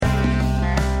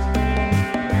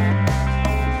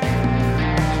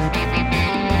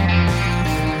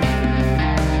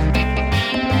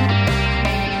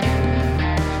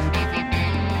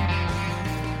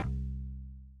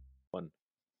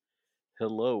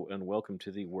Hello and welcome to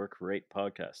the Work Rate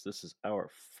Podcast. This is our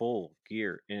full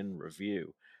gear in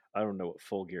review. I don't know what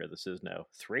full gear this is now.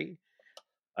 3?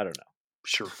 I don't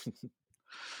Sure.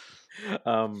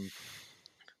 know.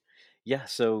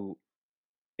 So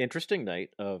interesting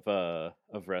night of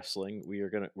wrestling. We're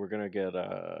gonna get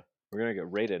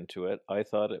right into it. I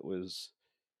thought it was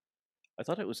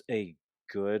a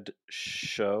good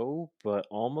show, but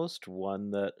almost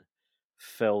one that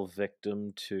fell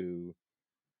victim to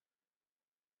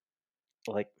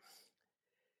like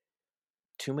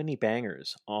too many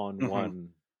bangers on Mhm.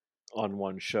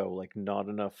 one show, like not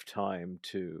enough time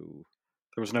to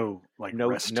There was no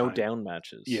rest no time. down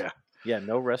matches. Yeah. Yeah,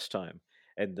 no rest time.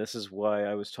 And this is why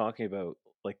I was talking about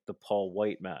like the Paul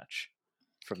White match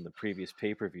from the previous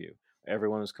pay-per-view.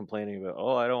 Everyone was complaining about,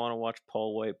 "Oh, I don't want to watch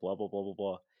Paul White, blah blah blah blah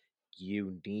blah."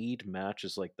 You need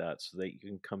matches like that so that you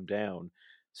can come down,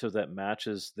 so that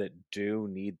matches that do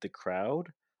need the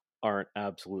crowd aren't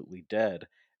absolutely dead.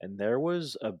 And there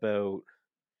was about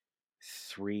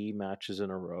 3 matches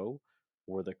in a row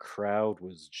where the crowd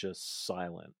was just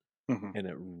silent, Mhm. and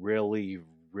it really,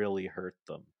 really hurt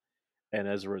them. And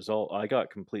as a result, I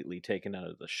got completely taken out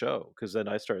of the show because then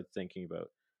I started thinking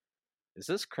about, is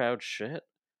this crowd shit?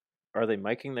 Are they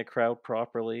miking the crowd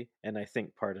properly? And I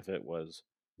think part of it was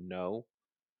no,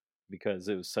 because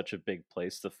it was such a big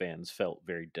place, the fans felt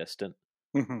very distant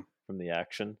Mhm. from the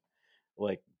action.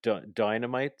 Like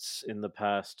Dynamites in the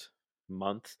past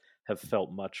month have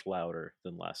felt much louder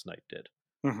than last night did.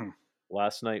 Mhm.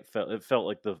 Last night felt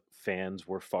like the fans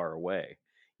were far away,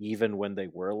 even when they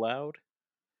were loud.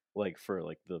 Like for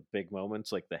like the big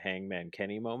moments, like the Hangman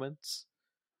Kenny moments,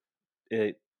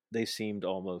 it they seemed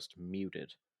almost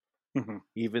muted, Mhm.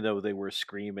 even though they were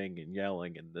screaming and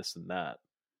yelling and this and that.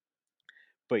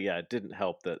 But yeah, it didn't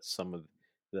help that some of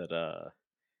that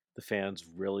the fans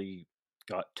really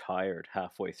got tired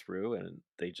halfway through, and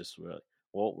they just were like,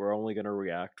 well, we're only going to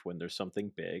react when there's something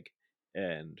big,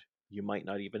 and you might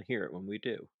not even hear it when we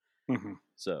do. Mhm.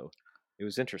 So it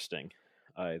was interesting,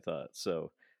 I thought.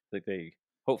 So like they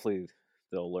hopefully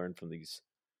they'll learn from these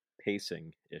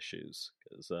pacing issues,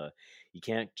 because you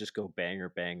can't just go banger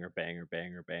banger banger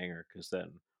banger banger, because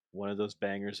then one of those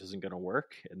bangers isn't going to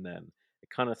work, and then it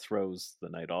kind of throws the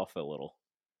night off a little.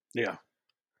 Yeah.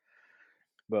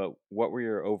 But what were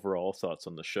your overall thoughts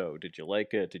on the show? Did you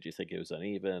like it? Did you think it was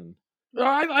uneven?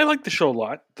 I liked the show a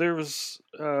lot. There was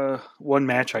one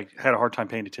match I had a hard time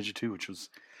paying attention to, which was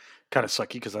kind of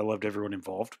sucky because I loved everyone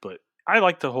involved. But I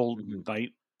liked the whole Mm-hmm.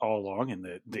 night all along, and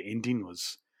the ending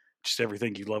was just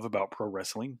everything you love about pro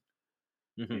wrestling.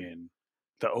 Mm-hmm. And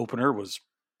the opener was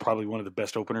probably one of the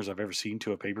best openers I've ever seen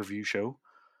to a pay per view show.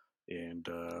 And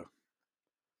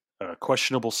a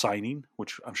questionable signing,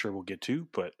 which I'm sure we'll get to,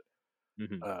 but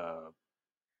Mm-hmm. uh,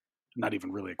 not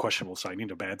even really a questionable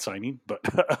signing, a bad signing. But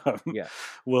Yeah.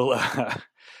 we'll.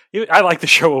 I like the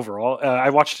show overall. I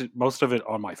watched most of it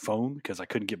on my phone because I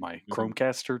couldn't get my Mm-hmm.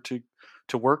 Chromecaster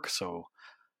to work. So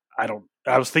I don't.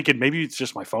 I was thinking maybe it's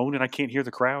just my phone and I can't hear the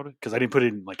crowd because I didn't put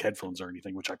in like headphones or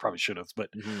anything, which I probably should have.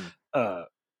 But Mm-hmm. uh,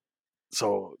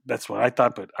 so that's what I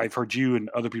thought. But I've heard you and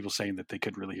other people saying that they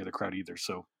couldn't really hear the crowd either.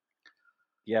 So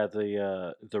Yeah,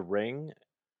 the ring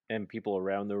and people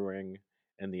around the ring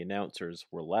and the announcers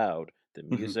were loud. The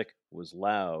mhm. music was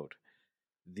loud.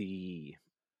 The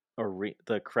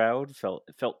the crowd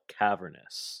felt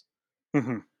cavernous,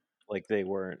 Mhm. like they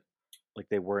weren't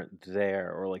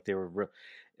there, or like they were.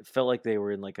 It felt like they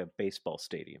were in like a baseball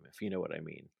stadium, if you know what I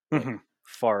mean, like Mhm.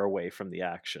 far away from the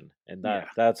action, and Yeah.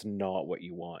 that's not what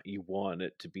you want. You want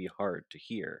it to be hard to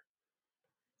hear,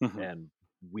 Mhm. and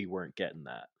we weren't getting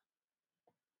that.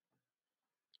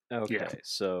 Yeah. Okay,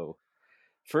 so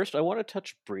first I want to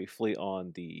touch briefly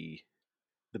on the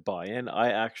buy-in.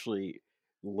 I actually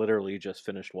literally just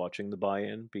finished watching the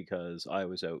buy-in because I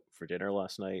was out for dinner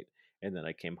last night, and then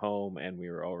I came home and we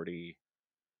were already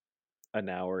an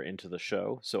hour into the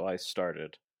show, so I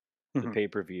started the Mhm.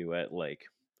 pay-per-view at like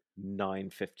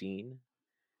 9:15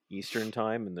 Eastern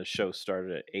time, and the show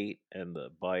started at 8, and the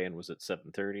buy-in was at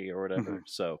 7:30 or Mhm. whatever.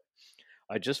 So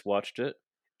I just watched it.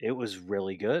 It was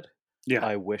really good. Yeah.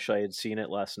 I wish I had seen it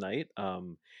last night.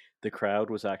 The crowd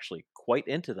was actually quite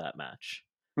into that match.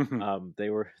 Mhm. They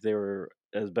were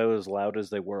about as loud as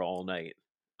they were all night.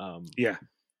 Um, Yeah.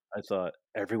 I thought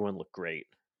everyone looked great.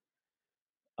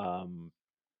 Um,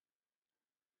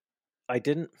 I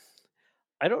didn't.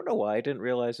 I don't know why I didn't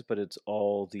realize it, but it's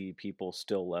all the people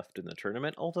still left in the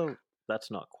tournament. Although that's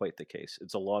not quite the case.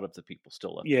 It's a lot of the people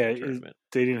still left in Yeah. the tournament.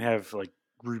 They didn't have like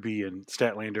Ruby and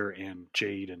Statlander and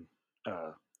Jade and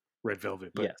Red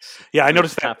Velvet, but Yes, yeah, I like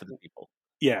noticed that. half of the people.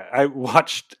 Yeah,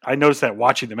 I noticed that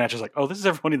watching the match. I was like, oh, this is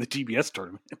everyone in the TBS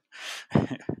tournament.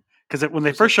 Because when they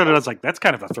There's first like showed it, I was like, that's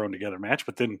kind of a thrown together match.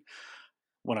 But then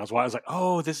when I was watching, I was like,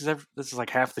 oh, this is like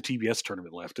half the TBS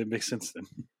tournament left. It makes sense then.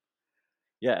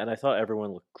 yeah, and I thought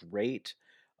everyone looked great.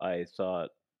 I thought,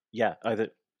 yeah,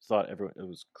 thought everyone, it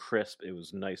was crisp. It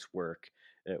was nice work.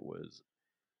 It was,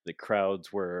 the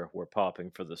crowds were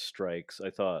popping for the strikes. I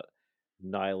thought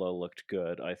Nyla looked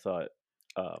good. I thought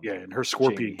Yeah, um, and her Jamie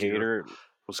scorpion gear Hayter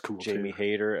was cool too. Jamie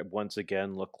Hayter once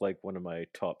again looked like one of my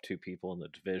top two people in the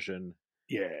division.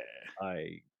 Yeah,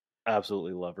 I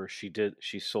absolutely love her.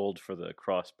 She sold for the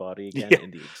crossbody again yeah,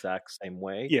 in the exact same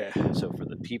way. yeah, So for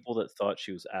the people that thought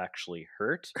she was actually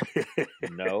hurt,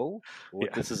 no. yeah.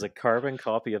 This is a carbon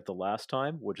copy of the last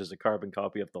time, which is a carbon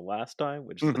copy of the last time,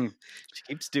 which is Hmm. she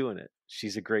keeps doing it.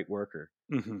 She's a great worker.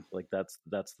 Hmm. Like that's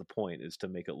the point, is to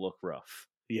make it look rough.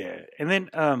 Yeah, and then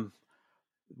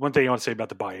one thing I want to say about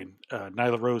the buy-in,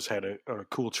 Nyla Rose had a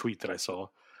cool tweet that I saw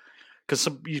because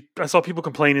I saw people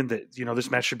complaining that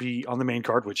this match should be on the main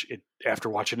card, which after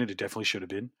watching it definitely should have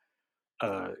been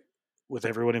uh, with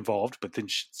everyone involved. But then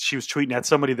she was tweeting at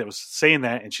somebody that was saying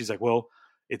that, and she's like, "Well,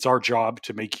 it's our job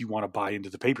to make you want to buy into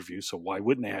the pay-per-view, so why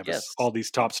wouldn't they have Yes. all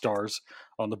these top stars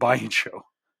on the buy-in show?"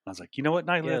 I was like, you know what,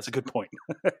 Nyla, that's a Yes. good point.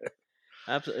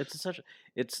 Absolutely.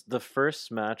 It's the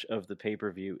first match of the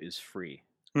pay-per-view is free,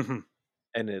 Hmm.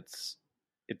 and it's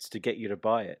to get you to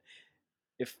buy it.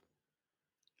 If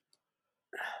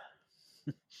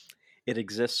it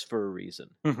exists for a reason.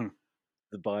 Hmm.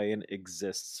 The buy-in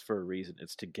exists for a reason.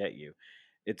 It's to get you.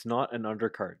 It's not an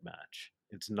undercard match.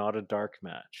 It's not a dark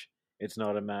match. It's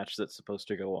not a match that's supposed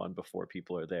to go on before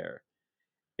people are there.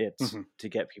 It's Hmm. to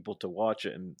get people to watch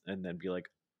it and then be like,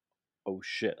 oh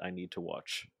shit, I need to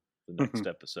watch the Hmm. next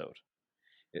episode.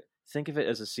 Think of it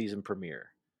as a season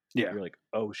premiere. Yeah. You're like,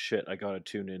 oh shit, I gotta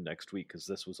tune in next week because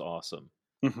this was awesome.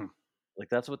 Hmm. Like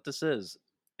that's what this is,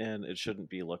 and it shouldn't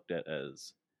be looked at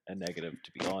as a negative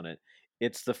to be on it.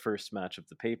 It's the first match of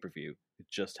the pay per view. It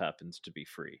just happens to be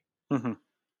free. Hmm.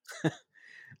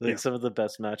 Like Yeah. some of the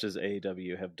best matches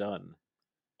AEW have done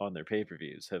on their pay per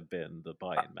views have been the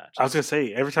buy in I was gonna matches.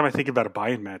 say every time I think about a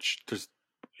buy-in match,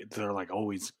 they're like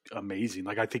always amazing.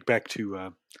 Like I think back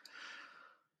to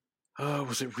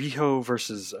was it Riho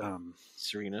versus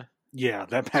Serena, yeah,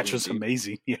 that match Serena was Deeb.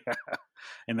 amazing. Yeah.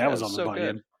 And that Yeah, it was was on the so good.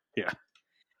 buy-in. Yeah.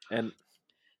 And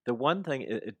the one thing,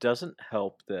 it doesn't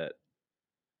help that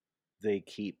they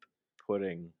keep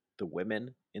putting the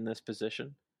women in this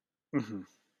position, Hmm.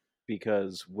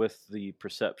 because with the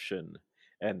perception,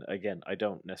 and again, I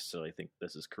don't necessarily think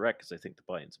this is correct because I think the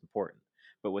buy-in's important,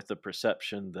 but with the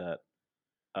perception that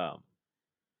um,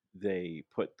 they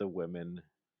put the women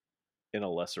in a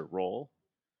lesser role,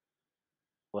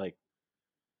 like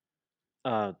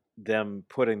them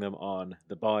putting them on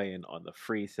the buy-in on the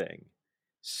free thing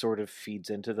sort of feeds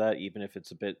into that, even if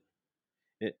it's a bit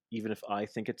even if I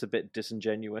think it's a bit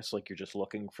disingenuous, like you're just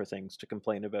looking for things to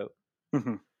complain about.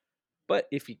 Hmm. But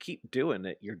if you keep doing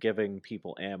it, you're giving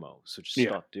people ammo. So just Yeah.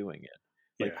 stop doing it.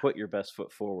 Like Yeah. put your best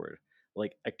foot forward.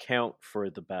 Like account for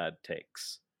the bad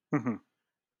takes. Hmm.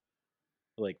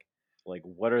 Like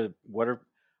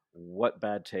what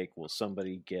bad take will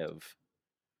somebody give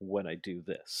when I do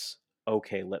this?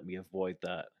 Okay, let me avoid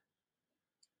that.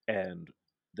 And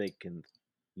they can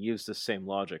use the same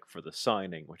logic for the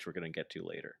signing, which we're going to get to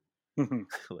later. Hmm.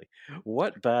 Like,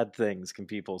 what bad things can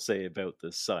people say about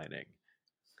this signing?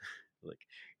 Like,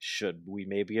 should we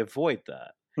maybe avoid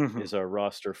that? Hmm. Is our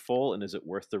roster full and is it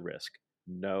worth the risk?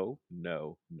 No,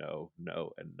 no, no,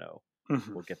 no, and no.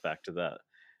 Hmm. We'll get back to that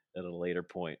at a later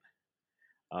point.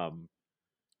 Um,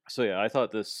 so yeah, I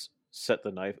thought this set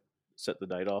the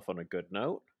night off on a good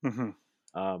note. Hmm.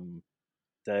 Um,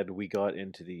 then we got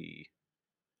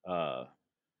uh,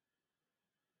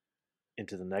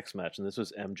 into the next match, and this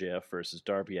was MJF versus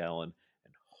Darby Allin.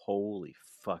 And holy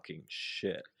fucking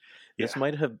shit, Yeah. this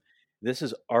might have this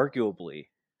is arguably,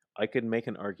 I could make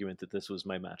an argument that this was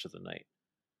my match of the night.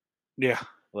 Yeah.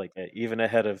 Like even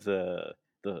ahead of the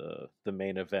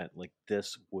main event, like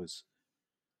this was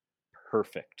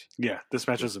perfect. Yeah. This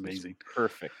match was This was amazing.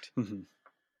 perfect. Hmm.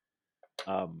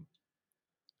 Um,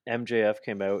 MJF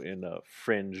came out in a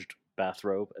fringed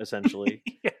bathrobe. Essentially,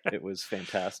 Yeah. it was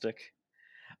fantastic.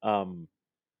 Um,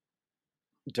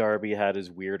 Darby had his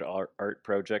weird art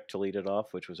project to lead it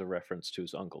off, which was a reference to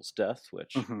his uncle's death.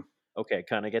 Which, Hmm. okay,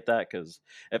 kind of get that, because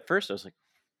at first I was like,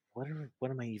 what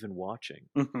am I even watching?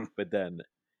 Hmm. But then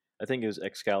I think it was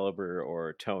Excalibur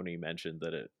or Tony mentioned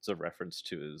that it's a reference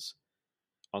to his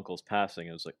uncle's passing.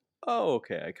 I was like, oh,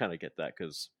 okay, I kind of get that,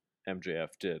 because MJF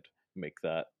did make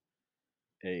that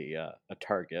a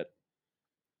target.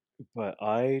 But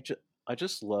I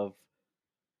just love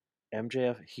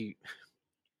MJF.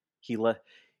 He le-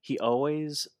 he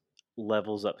always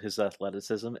levels up his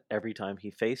athleticism every time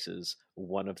he faces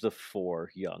one of the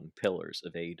four young pillars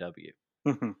of AEW.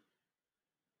 Mhm.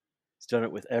 He's done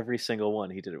it with every single one.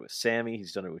 He did it with Sammy.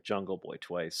 He's done it with Jungle Boy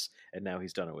twice, and now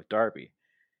he's done it with Darby.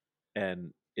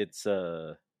 And it's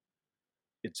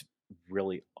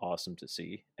really awesome to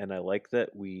see. And I like that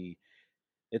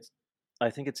it's I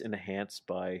think it's enhanced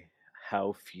by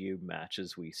how few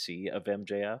matches we see of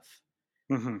MJF.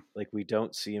 Mhm. Like we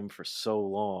don't see him for so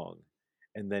long,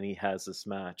 and then he has this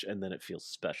match, and then it feels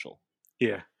special.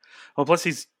 Yeah. Well, plus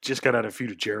he's just got out of feud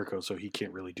with Jericho, so he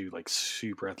can't really do like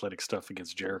super athletic stuff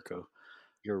against Jericho.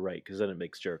 You're right, because then it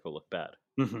makes Jericho look bad.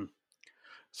 Hmm.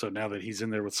 So now that he's in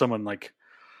there with someone like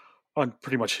on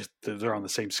pretty much they're on the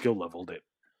same skill level that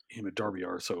him and Darby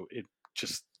are, so it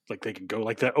just like they can go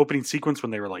like that opening sequence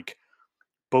when they were like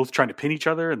both trying to pin each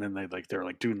other, and then they're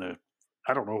like doing the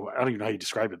I don't know, I don't even know how you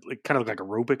describe it, like kind of like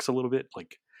aerobics a little bit,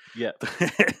 like Yeah,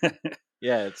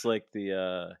 yeah, it's like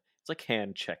it's like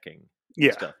hand checking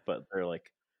yeah, stuff, but they're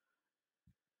like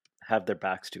have their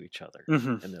backs to each other,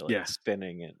 hmm and they're like yeah,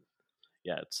 spinning, and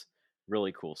yeah, it's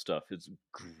really cool stuff. It's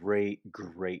great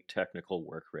technical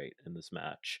work rate in this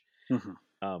match. hmm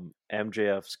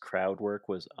MJF's crowd work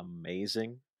was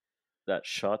amazing. That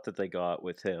shot that they got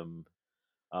with him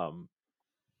um,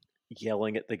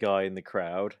 yelling at the guy in the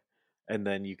crowd, and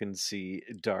then you can see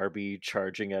Darby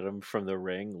charging at him from the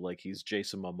ring like he's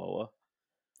Jason Momoa,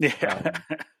 yeah, um,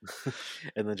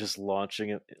 and then just launching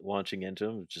into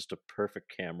him. Just a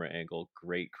perfect camera angle,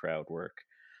 great crowd work.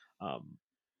 Um,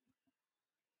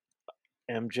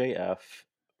 MJF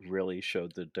really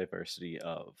showed the diversity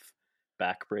of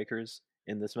backbreakers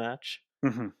in this match.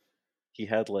 hmm He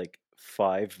had like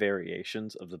five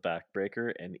variations of the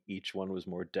backbreaker, and each one was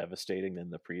more devastating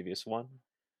than the previous one.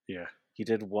 yeah, He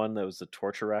did one that was the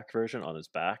torture rack version on his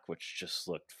back, which just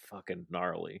looked fucking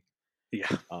gnarly. yeah,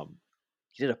 Um,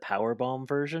 he did a power bomb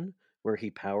version where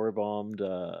he power bombed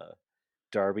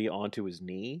Darby onto his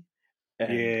knee,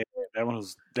 and yeah.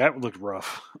 That looked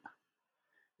rough.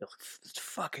 it's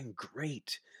fucking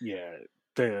great. Yeah.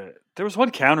 There was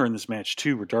one counter in this match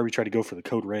too where Darby tried to go for the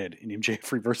code red and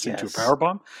MJF reversed into a Yes, power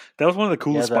bomb. That was one of the yeah,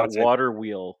 coolest spots. that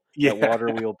Yeah,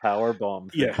 water wheel power bomb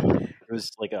yeah, thing. It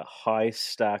was like a high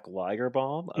stack Liger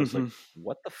bomb. I was like, hmm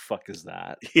 "What the fuck is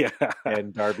that?" yeah,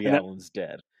 And Darby and that, Allin's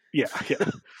dead. yeah, yeah.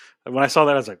 And when I saw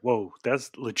that, I was like, "Whoa,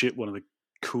 that's legit one of the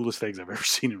coolest things I've ever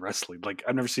seen in wrestling." Like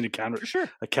I've never seen For sure.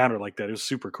 a counter like that. It was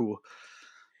super cool.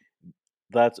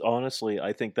 That's honestly,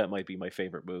 I think that might be my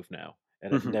favorite move now,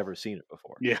 and I've Hmm. never seen it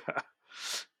before. Yeah,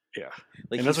 yeah,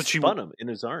 Like and he that's what you. spun him in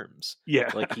his arms.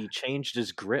 Yeah, Like he changed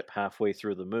his grip halfway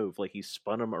through the move. Like he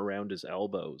spun him around his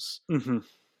elbows hmm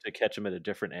to catch him at a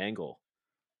different angle,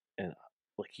 and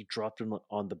like he dropped him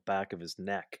on the back of his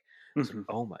neck. It's like, hmm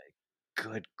oh my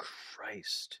good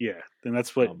Christ. yeah. And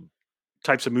that's what Um,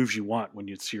 types of moves you want when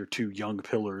it's your two young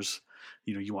pillars.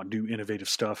 You know, you want new innovative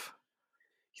stuff.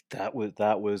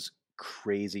 that was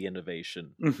crazy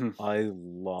innovation. Hmm. I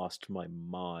lost my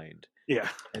mind. Yeah.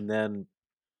 And then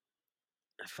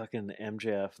fucking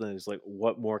MJF then is like,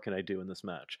 what more can I do in this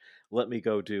match? Let me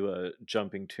go do a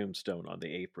jumping tombstone on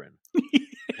the apron.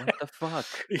 What the fuck?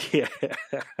 Yeah.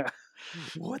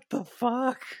 What the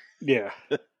fuck? Yeah.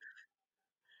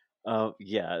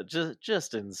 Yeah,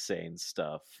 just insane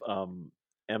stuff.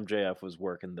 MJF was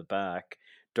working the back,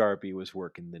 Darby was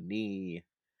working the knee.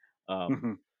 Um,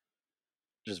 Hmm.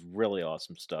 just really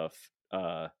awesome stuff.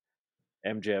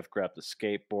 MJF grabbed the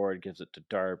skateboard, gives it to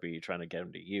Darby, trying to get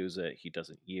him to use it. He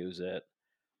doesn't use it.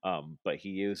 But he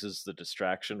uses the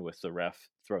distraction with the ref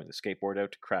throwing the skateboard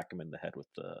out to crack him in the head with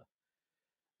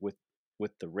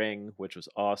with the ring, which was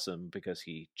awesome because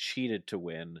he cheated to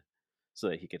win, so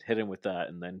that he could hit him with that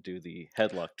and then do the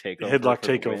headlock The takeover headlock for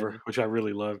the takeover, win. which I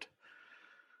really loved.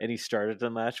 And he started the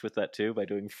match with that too by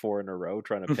doing four in a row,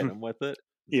 trying to pin Hmm. him with it.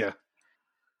 Yeah.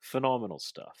 Phenomenal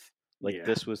stuff. Like Yeah.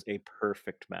 this was a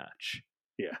perfect match,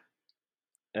 Yeah.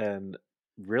 and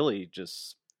really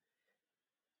just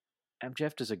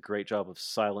MJF does a great job of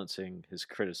silencing his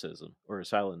criticism or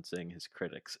silencing his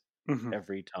critics Hmm.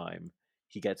 every time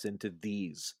he gets into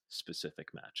these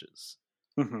specific matches.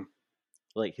 Hmm.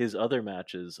 Like his other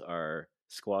matches are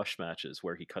squash matches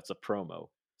where he cuts a promo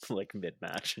like mid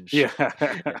match and Yeah.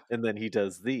 shit. And then he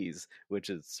does these, which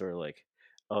is sort of like,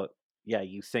 oh, yeah,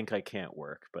 you think I can't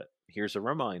work, but here's a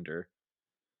reminder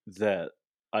that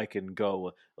I can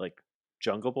go like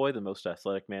Jungle Boy, the most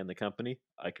athletic man in the company.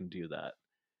 I can do that.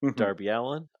 Hmm. Darby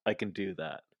Allen, I can do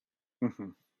that.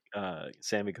 Hmm.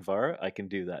 Sammy Guevara, I can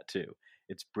do that too.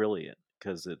 It's brilliant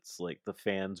because it's like the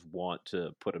fans want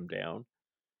to put him down,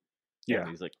 And Yeah.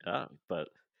 he's like, but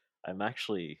I'm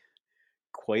actually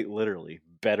quite literally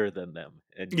better than them.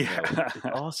 And, it's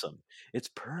Yeah. awesome. It's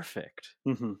perfect.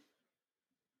 Hmm.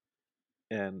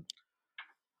 And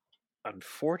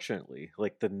unfortunately,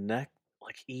 like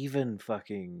even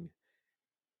fucking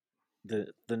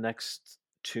the next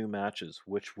two matches,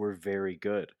 which were very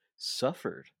good,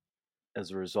 suffered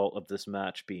as a result of this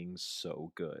match being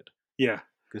so good Yeah.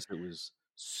 because it was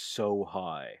so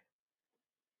high.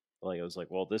 Like I was like,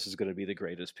 well, this is going to be the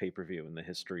greatest pay per view in the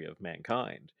history of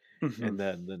mankind, Hmm. and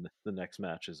then the next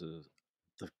matches is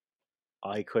the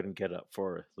I couldn't get up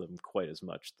for them quite as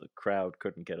much. The crowd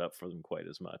couldn't get up for them quite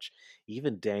as much.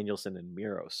 Even Danielson and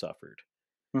Miro suffered.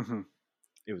 Hmm.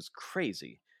 It was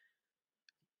crazy.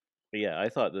 But yeah, I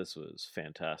thought this was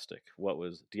fantastic.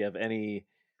 Do you have any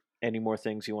more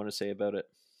things you want to say about it?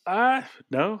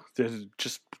 No,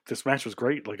 this match was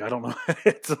great. Like I don't know,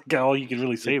 it's like all you can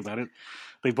really say It's about it.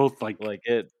 They both like like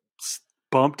it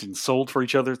bumped and sold for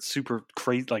each other. It's super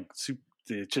crazy,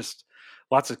 it's just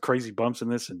lots of crazy bumps in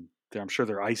this, and I'm sure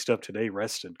they're iced up today,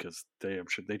 rested because I'm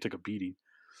sure they took a beating.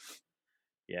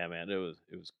 Yeah, man, it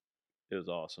was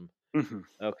awesome. Hmm.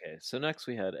 Okay, so next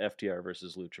we had FTR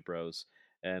versus Lucha Bros,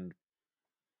 and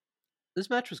this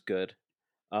match was good.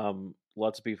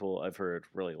 Lots of people I've heard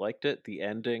really liked it. The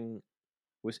ending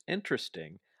was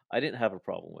interesting. I didn't have a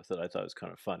problem with it. I thought it was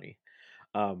kind of funny.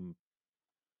 Um,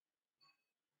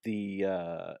 but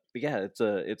yeah,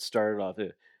 it started off.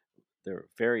 They were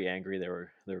very angry. They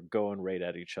were going right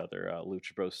at each other.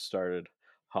 Lucha Bros started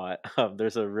hot.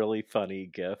 There's a really funny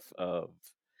GIF of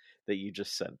that you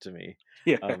just sent to me.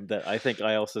 Yeah. That I think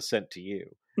I also sent to you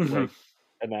Hmm. like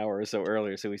an hour or so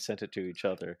earlier. So we sent it to each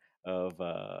other of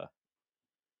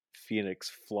Phoenix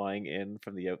flying in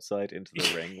from the outside into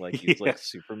the ring like he's Yeah. like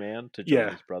Superman to join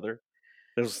Yeah. his brother.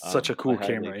 It was such a Um, I cool highly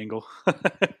camera angle.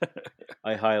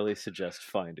 I highly suggest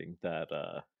finding that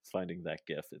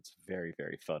GIF. It's very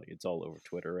very funny. It's all over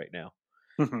Twitter right now.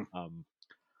 Hmm. Um,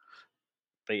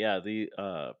 but yeah, the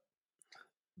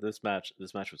this match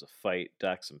was a fight.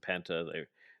 Dax and Penta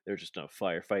they're just in a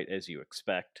firefight as you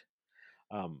expect.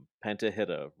 Penta hit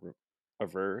a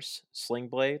reverse sling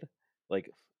blade, like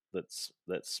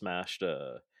that smashed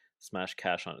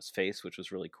Cash on his face, which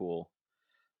was really cool.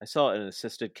 I saw an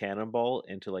assisted cannonball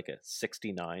into like a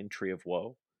 69 Tree of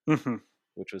Woe, Hmm.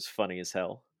 which was funny as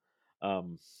hell.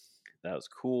 Um, that was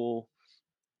cool.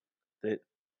 That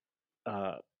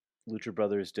uh, Lucha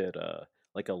Brothers did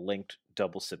like a linked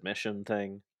double submission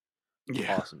thing.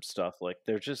 Yeah. Awesome stuff. Like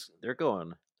they're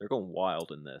going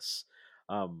wild in this.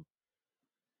 Um,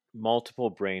 Multiple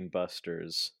brain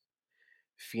busters.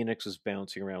 Phoenix was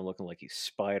bouncing around looking like he's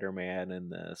Spider Man in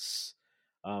this.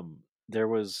 There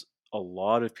was a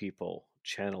lot of people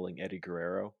channeling Eddie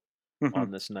Guerrero Hmm.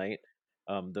 on this night.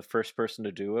 The first person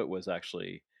to do it was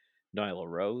actually Nyla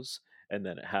Rose, and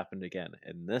then it happened again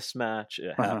in this match.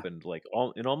 It Uh-huh. happened like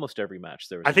in almost every match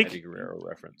there was I an think Eddie Guerrero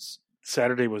reference.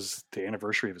 Saturday was the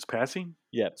anniversary of his passing,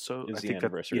 Yep, so it I was the think that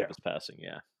anniversary of yeah. his passing.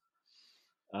 Yeah,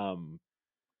 um,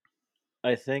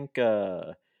 I think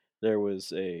there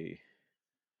was a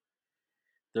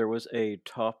there was a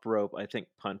top rope. I think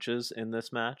punches in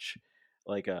this match,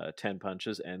 like 10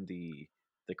 punches, and the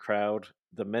crowd,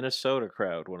 the Minnesota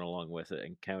crowd, went along with it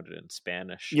and counted in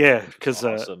Spanish, Yeah, which was because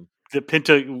awesome. the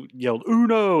Pinta yelled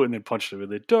 "Uno" and then punched him, and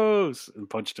then "Dos" and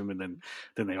punched him, and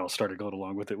then they all started going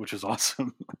along with it, which was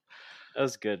awesome. That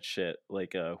was good shit.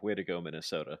 Like, way to go,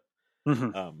 Minnesota.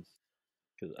 Hmm.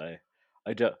 Because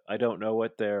I don't know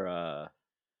what their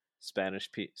Spanish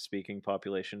speaking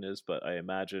population is, but I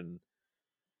imagine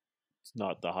it's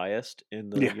not the highest in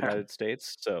the Yeah. United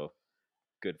States. So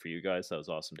good for you guys. That was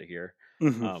awesome to hear.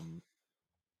 Hmm. Um,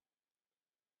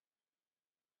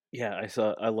 yeah,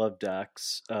 I love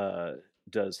Dax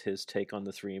does his take on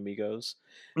the Three Amigos,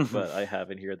 Hmm. but I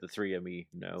have in here the Three Ami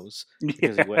knows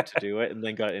because he went Yeah. to do it and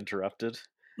then got interrupted.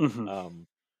 Hmm. Um,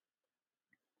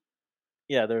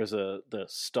 yeah, there's the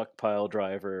stuck pile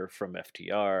driver from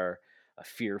FTR, a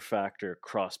Fear Factor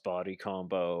crossbody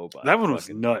combo That one was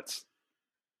nuts.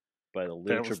 by the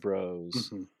That Lucha was. Bros.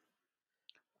 Hmm.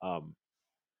 Um,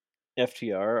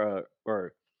 FTR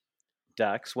or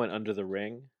Dax went under the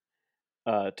ring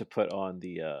to put on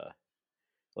the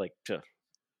like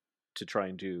to try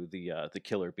and do the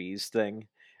Killer Bees thing,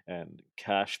 and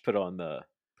Cash put on the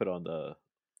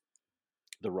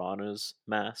Rana's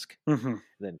mask. Hmm.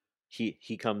 Then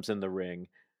he comes in the ring,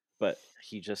 but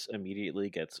he just immediately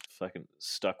gets fucking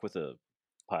stuck with a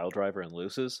pile driver and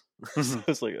loses. So Hmm.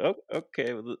 it's like, oh,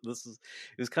 okay, well, this is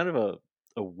it was kind of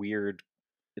a weird.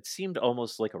 It seemed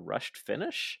almost like a rushed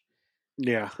finish.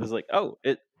 Yeah. It was like, oh,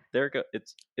 it there it go,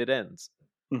 it ends.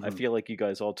 I feel like you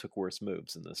guys all took worse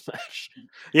moves in this match.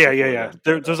 Yeah.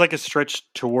 There's like a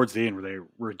stretch towards the end where they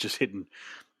were just hitting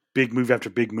big move after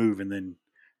big move, and then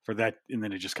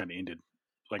it just kind of ended.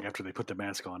 Like after they put the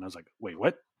mask on, I was like, wait,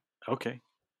 what? Okay,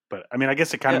 but I mean, I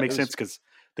guess it kind of makes sense because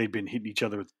they've been hitting each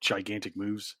other with gigantic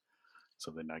moves.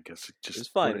 So then I guess it was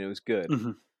fine. It was good.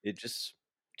 Mm-hmm. It just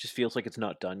feels like it's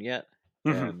not done yet,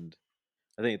 Mm-hmm. and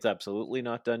I think it's absolutely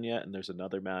not done yet. And there's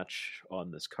another match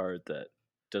on this card that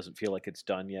doesn't feel like it's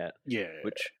done yet. Yeah.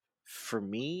 Which, for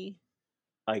me,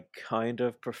 I kind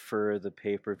of prefer the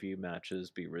pay-per-view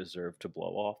matches be reserved to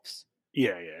blow-offs.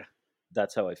 Yeah.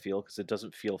 That's how I feel, because it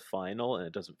doesn't feel final and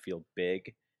it doesn't feel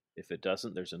big. If it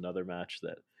doesn't, there's another match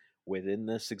that within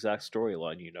this exact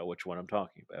storyline, you know which one I'm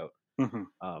talking about,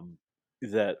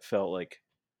 that felt like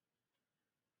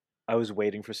I was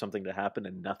waiting for something to happen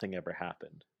and nothing ever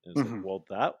happened. And it's like, well,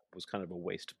 that was kind of a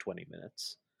waste of 20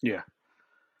 minutes. Yeah,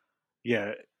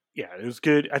 it was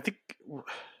good. I think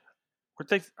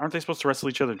aren't they supposed to wrestle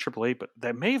each other in AAA? But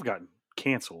that may have gotten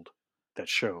canceled. That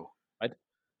show.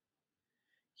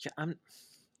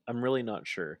 I'm really not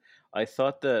sure. I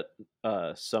thought that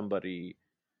one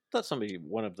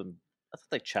of them, I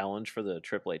thought they challenged for the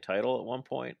AAA title at one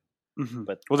point.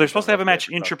 But they're supposed to have a match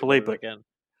in AAA. But again,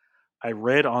 I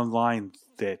read online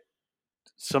that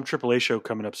some AAA show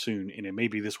coming up soon, and it may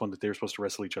be this one that they were supposed to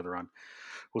wrestle each other on,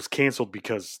 was canceled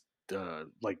because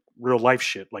like real life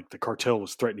shit, like the cartel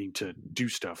was threatening to do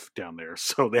stuff down there,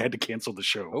 so they had to cancel the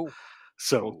show. Oh,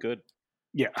 so well, good.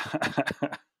 Yeah.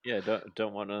 Yeah,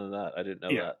 don't want none of that. I didn't know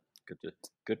that.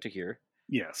 Good to hear.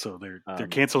 Yeah, so they're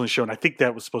canceling the show, and I think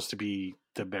that was supposed to be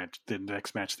the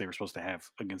next match they were supposed to have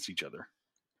against each other.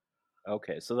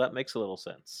 Okay, so that makes a little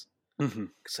sense.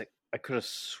 Because I could have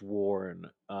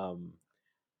sworn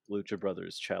Lucha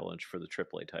Brothers challenged for the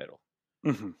AAA title.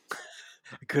 I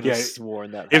could have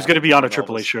sworn that it was going to be on a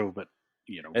AAA show, but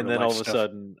and then all of a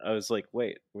sudden I was like,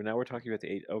 wait, now we're talking about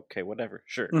the 8. Okay, whatever,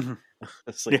 sure.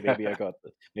 It's like maybe I got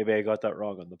that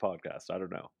wrong on the podcast. I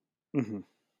don't know.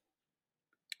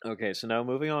 Okay, so now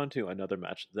moving on to another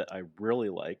match that I really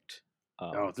liked.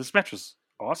 This match was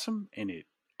awesome, and it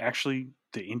actually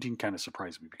the ending kind of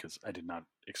surprised me because I did not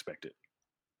expect it.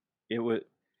 It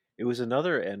was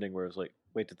another ending where I was like,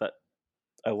 wait, did that?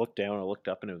 I looked down, I looked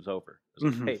up, and it was over. I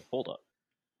was like, hey, hold on.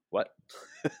 What?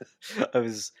 I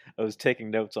was taking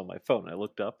notes on my phone. I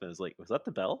looked up and I was like, was that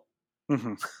the bell?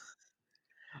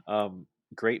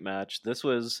 Great match. This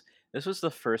was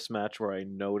the first match where I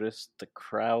noticed the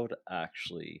crowd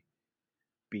actually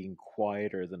being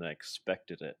quieter than I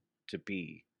expected it to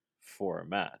be for a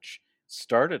match.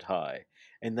 Started high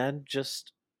and then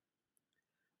just,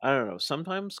 I don't know,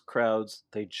 sometimes crowds,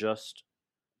 they just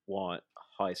want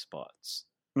high spots.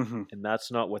 And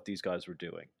that's not what these guys were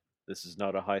doing. This is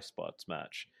not a high spots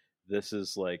match. This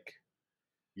is like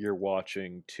you're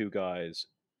watching two guys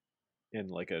in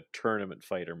like a tournament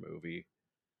fighter movie.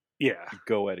 Yeah.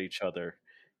 Go at each other.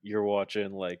 You're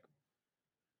watching like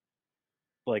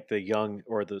the young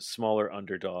or the smaller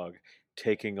underdog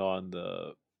taking on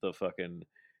the fucking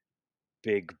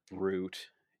big brute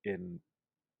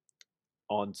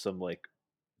on some like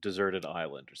deserted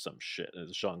island or some shit. And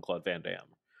it's Jean-Claude Van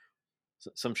Damme.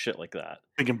 Some shit like that.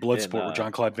 Thinking Bloodsport with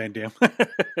Jean-Claude Van Damme.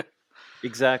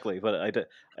 Exactly, but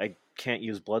I can't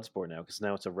use Bloodsport now because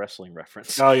now it's a wrestling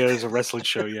reference. Oh yeah, there's a wrestling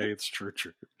show. Yeah, it's true.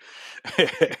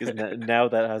 Because now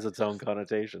that has its own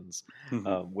connotations,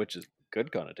 which is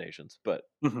good connotations. But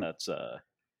that's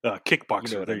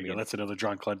Kickboxer. You know there you go. That's another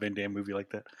Jean-Claude Van Damme movie like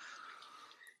that.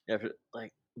 Yeah,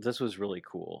 like this was really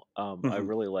cool. I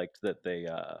really liked that they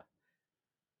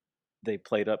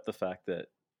played up the fact that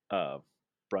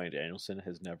Bryan Danielson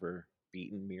has never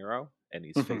beaten Miro, and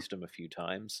he's faced him a few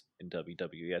times in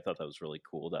WWE. I thought that was really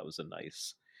cool. That was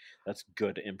that's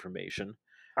good information.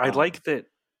 I like that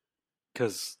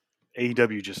because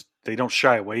AEW they don't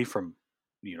shy away from,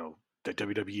 that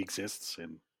WWE exists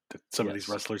and that some of these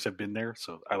wrestlers have been there.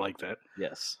 So I like that.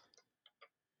 Yes.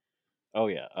 Oh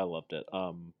yeah, I loved it.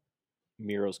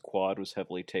 Miro's quad was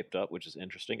heavily taped up, which is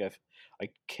interesting. I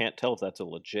can't tell if that's a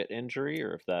legit injury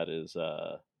or if that is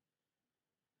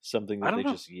something that they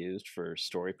just used for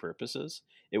story purposes.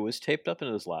 It was taped up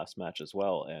in his last match as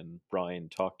well, and Bryan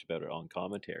talked about it on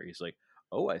commentary. He's like,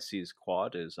 "Oh, I see his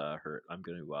quad is hurt. I'm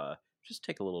going to just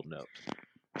take a little note."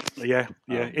 Yeah.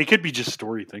 It could be just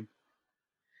story thing.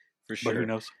 For sure. But who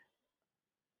knows?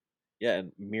 Yeah,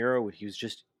 and Miro,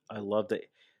 I love that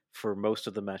for most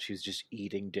of the match, he's just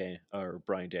eating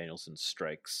Bryan Danielson's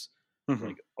strikes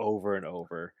like over and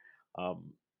over.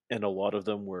 And a lot of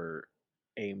them were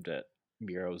aimed at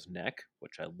Miro's neck,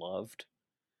 which I loved.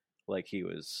 Like he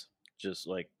was just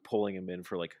like pulling him in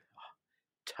for like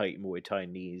tight Muay Thai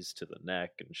knees to the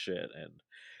neck and shit,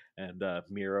 and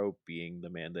Miro, being the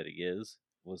man that he is,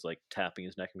 was like tapping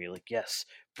his neck and being like, "Yes,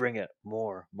 bring it,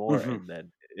 more," Hmm. and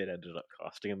then it ended up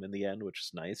costing him in the end, which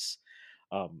is nice.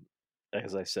 Um,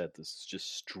 as I said, this is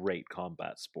just straight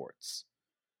combat sports,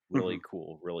 Hmm. really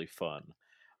cool, really fun.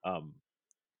 Um,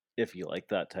 if you like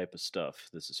that type of stuff,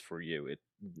 this is for you. It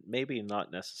maybe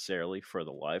not necessarily for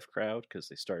the live crowd because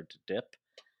they started to dip,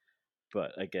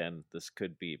 but again, this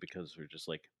could be because we're just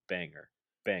like banger,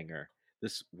 banger.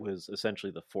 This was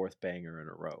essentially the fourth banger in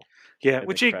a row, Yeah, and the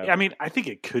which crowd I was mean, I think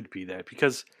it could be that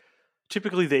because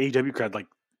typically the AEW crowd, like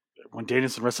when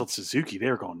Danielson wrestled Suzuki,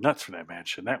 they were going nuts for that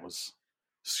match, and that was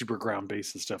super ground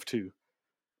based and stuff too.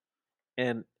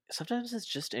 and sometimes it's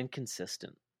just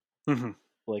inconsistent, Hmm.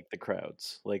 like the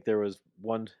crowds. Like there was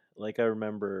one, like I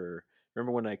remember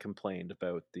when I complained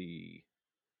about the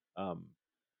um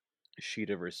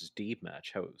Sheeta versus Deeb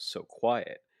match, how it was so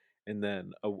quiet. And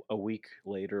then a week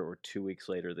later or 2 weeks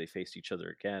later, they faced each other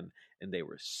again, and they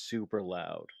were super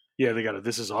loud. Yeah, they got a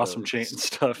 "This is So awesome" chant and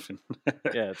stuff. And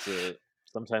yeah,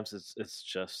 sometimes it's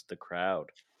just the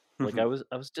crowd. Like Mhm.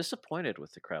 I was disappointed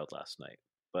with the crowd last night,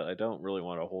 but I don't really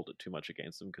want to hold it too much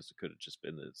against them because it could have just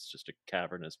been that it's just a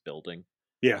cavernous building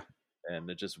Yeah. and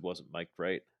it just wasn't mic'd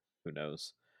right. Who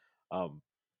knows? Um,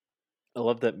 I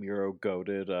love that Miro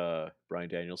goaded Brian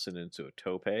Danielson into a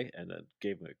tope and then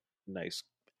gave him a nice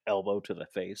elbow to the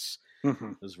face.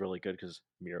 Hmm. It was really good because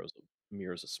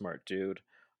Miro's a smart dude.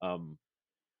 Um,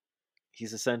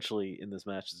 he's essentially in this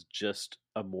match is just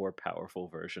a more powerful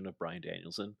version of Brian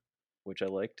Danielson, which I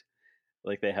liked.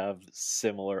 Like they have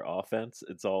similar offense.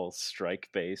 It's all strike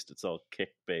based. It's all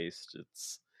kick based.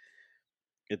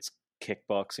 It's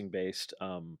kickboxing based.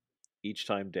 Each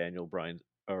time Brian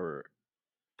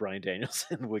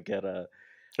Danielson would get a. Are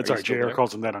That's you all right. still JR there?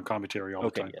 calls him that on commentary all the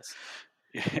Okay, time. yes.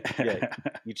 Yeah,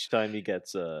 each time he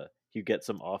gets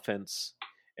some offense,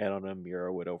 and on a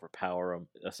Miro would overpower him,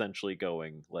 essentially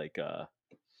going like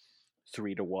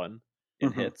 3-1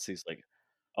 in Hmm. hits. He's like,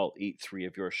 I'll eat 3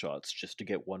 of your shots just to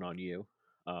get one on you.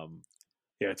 Um,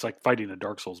 Yeah, it's like fighting a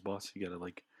Dark Souls boss. You gotta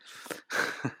like.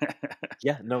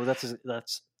 yeah, no, that's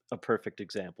a perfect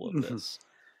example of Hmm. this.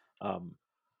 Um,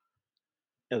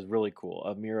 it was really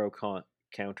cool. Miro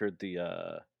countered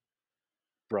the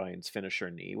Brian's finisher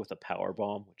knee with a power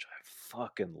bomb, which I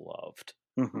fucking loved.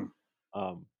 Hmm.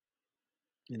 Um,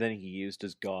 and then he used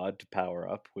his god to power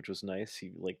up, which was nice.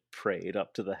 He like prayed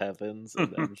up to the heavens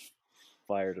and then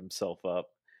fired himself up.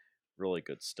 Really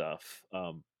good stuff.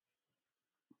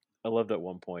 I loved at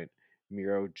one point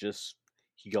Miro just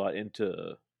he got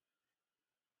into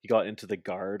he got into the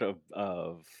guard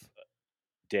of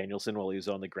Danielson while he was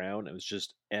on the ground. It was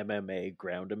just MMA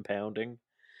ground and pounding.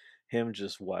 Him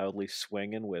just wildly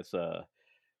swinging with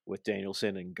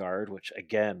Danielson and guard, which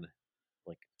again,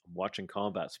 like I'm watching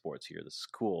combat sports here. This is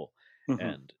cool. Hmm.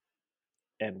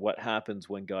 And what happens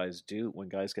when guys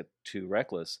get too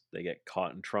reckless, they get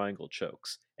caught in triangle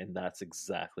chokes. And that's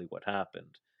exactly what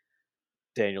happened.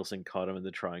 Danielson caught him in the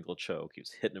triangle choke. He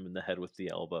was hitting him in the head with the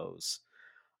elbows.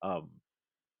 Um,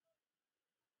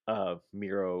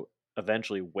 Miro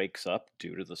eventually wakes up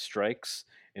due to the strikes,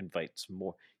 invites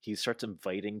more. He starts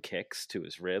inviting kicks to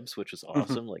his ribs, which is Hmm.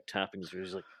 awesome. Like tapping his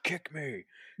ribs, like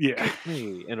Yeah. kick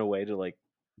me, in a way to like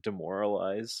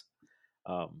demoralize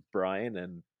Brian.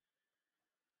 And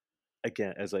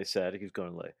again, as I said, he's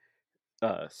going like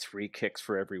 3 kicks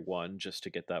for every one just to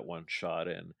get that one shot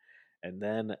in, and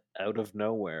then out of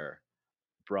nowhere,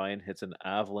 Brian hits an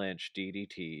avalanche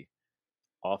DDT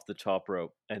off the top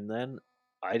rope, and then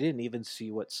I didn't even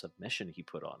see what submission he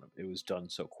put on him. It was done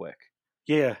so quick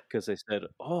Yeah. because they said,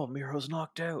 "Oh, Miro's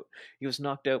knocked out. He was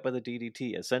knocked out by the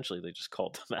DDT." Essentially, they just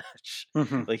called the match.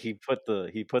 Hmm. Like he put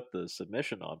the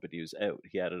submission on, but he was out.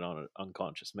 He had it on an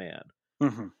unconscious man.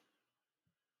 Hmm.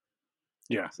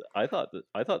 Yeah. So I thought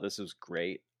this was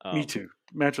great. Me too.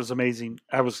 Match was amazing.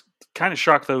 I was kind of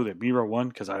shocked though that Miro won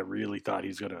because I really thought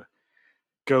he's gonna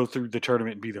go through the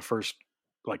tournament and be the first,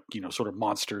 like sort of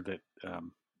monster that.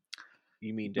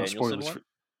 You mean No Danielson spoilers. won?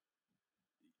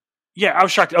 Yeah, I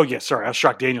was shocked. Oh yeah, sorry, I was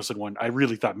shocked Danielson won. I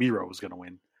really thought Miro was gonna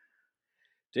win.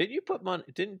 Did you put money?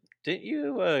 Didn't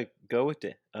you go with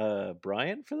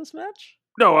Brian for this match?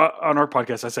 No, on our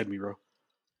podcast I said Miro.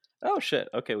 Oh shit!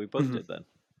 Okay, we both Hmm. did then.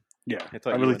 Yeah, I I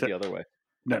thought you really went thought. the other way.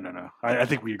 No. I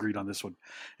think we agreed on this one.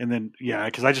 And then yeah,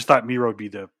 because I just thought Miro would be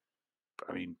the.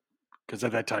 I mean, because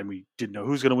at that time we didn't know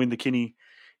who's going to win the Kinney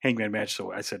Hangman match,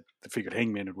 so I figured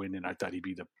Hangman would win, and I thought he'd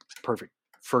be the perfect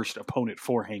first opponent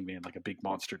for Hangman, like a big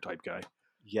monster type guy.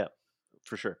 Yeah,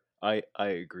 for sure. I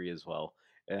agree as well.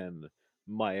 And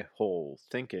my whole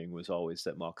thinking was always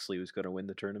that Moxley was going to win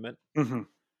the tournament. Hmm.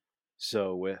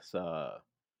 So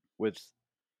with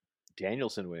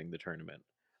Danielson winning the tournament,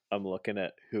 I'm looking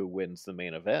at who wins the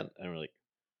main event, and I'm like,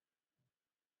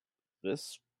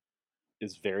 this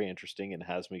is very interesting and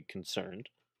has me concerned,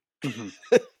 Hmm.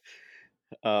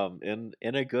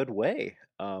 in a good way.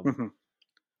 Hmm.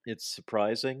 It's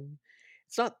surprising.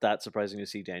 It's not that surprising to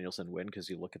see Danielson win because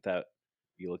you look at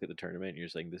the tournament, and you're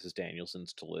saying this is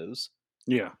Danielson's to lose.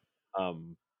 Yeah.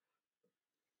 Um,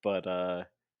 but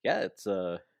yeah, it's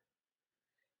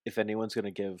if anyone's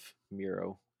gonna give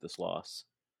Miro this loss,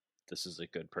 this is a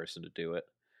good person to do it.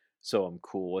 So I'm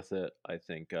cool with it. I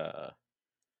think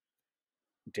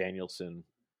Danielson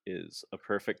is a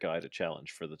perfect guy to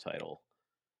challenge for the title.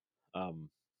 Um,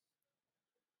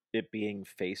 it being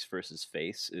face versus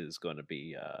face is going to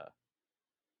be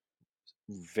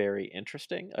very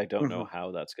interesting. I don't know Hmm.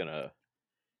 how that's gonna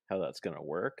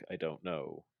work. I don't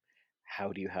know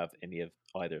how do you have any of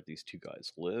either of these two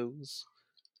guys lose.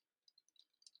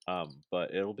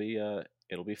 But it'll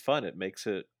be fun. It makes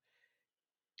it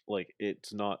like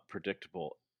it's not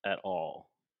predictable at all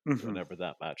Hmm. whenever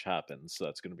that match happens. So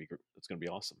that's gonna be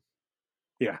awesome.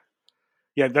 Yeah.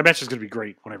 Yeah. That match is going to be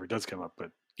great whenever it does come up.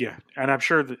 But yeah, and I'm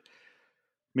sure that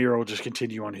Miro will just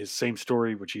continue on his same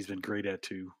story, which he's been great at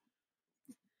too,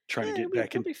 trying to Yeah,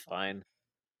 get he'll be fine.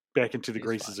 back into the He's fine.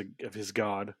 graces of his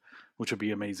god, which would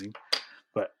be amazing.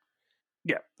 But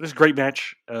yeah, this is a great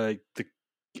match. I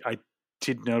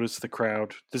did notice the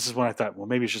crowd. This is when I thought, well,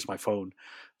 maybe it's just my phone.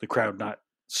 The crowd not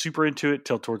super into it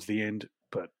till towards the end,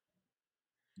 but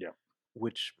yeah.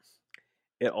 Which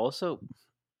it also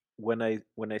when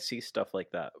I see stuff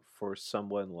like that for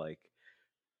someone like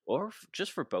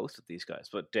just for both of these guys,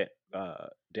 but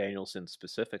Danielson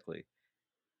specifically,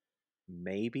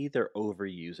 maybe they're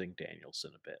overusing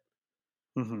Danielson a bit.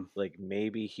 Hmm. Like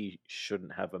maybe he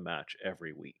shouldn't have a match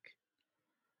every week.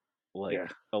 Yeah.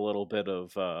 Like a little bit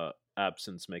of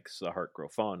absence makes the heart grow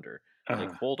fonder. Like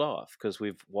Uh, hold off because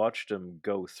we've watched him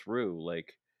go through.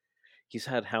 Like he's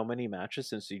had how many matches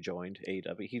since he joined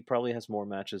AEW? He probably has more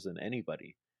matches than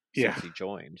anybody yeah. since he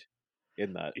joined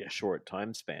in that Yeah. short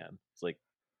time span. It's like,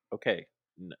 okay,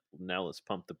 now let's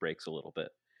pump the brakes a little bit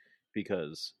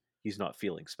because he's not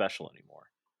feeling special anymore.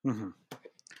 Hmm.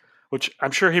 Which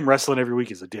I'm sure him wrestling every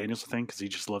week is a Danielson thing because he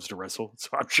just loves to wrestle. So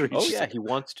I'm sure he's Oh just yeah, like, he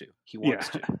wants to. He yeah. wants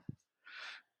to,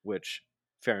 which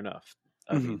fair enough.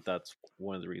 I Hmm. mean, that's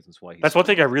one of the reasons why he's That's one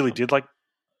still thing I with the really did company. like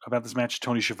about this match.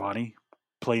 Tony Schiavone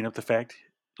playing up the fact,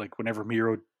 like whenever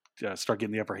Miro start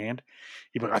getting the upper hand,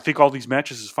 he'd be like, I think all these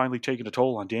matches is finally taking a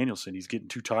toll on Danielson. He's getting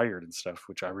too tired and stuff,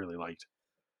 which I really liked.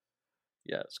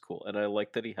 Yeah, it's cool, and I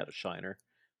like that he had a shiner,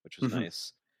 which was Hmm.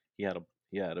 nice. He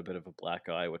had a bit of a black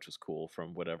eye, which was cool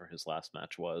from whatever his last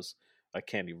match was. I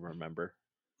can't even remember.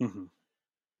 Hmm.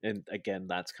 And again,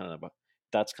 that's kind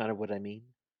of what I mean.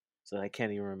 So I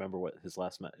can't even remember what his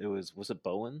last match. It was it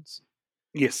Bowens?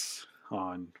 Yes,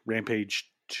 on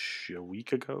Rampage a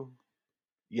week ago.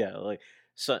 Yeah, like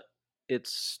so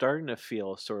it's starting to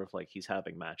feel sort of like he's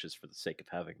having matches for the sake of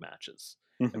having matches.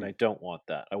 And Hmm. I don't want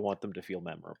that. I want them to feel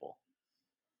memorable.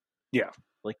 Yeah.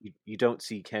 Like you don't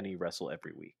see Kenny wrestle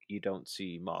every week. You don't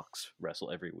see Mox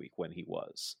wrestle every week when he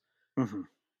was. Hmm.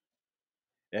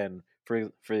 And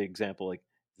for example, like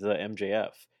the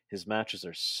MJF, his matches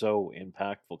are so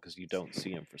impactful because you don't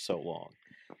see him for so long.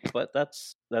 But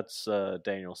that's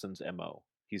Danielson's MO.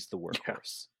 He's the Yeah.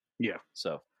 workhorse. Yeah.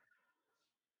 So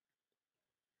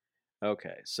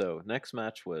okay, so next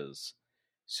match was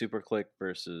Superclick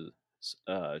versus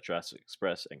Jurassic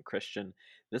Express and Christian.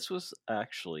 This was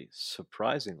actually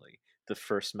surprisingly the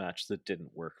first match that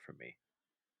didn't work for me.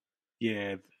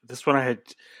 Yeah. This one I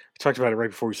talked about it right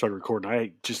before we started recording.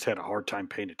 I just had a hard time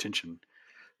paying attention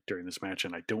during this match,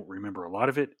 and I don't remember a lot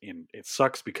of it. And it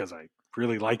sucks because I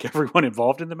really like everyone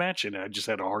involved in the match, and I just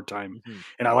had a hard time. Hmm.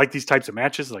 And I like these types of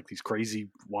matches, like these crazy,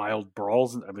 wild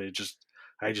brawls. I mean,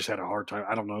 I just had a hard time.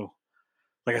 I don't know.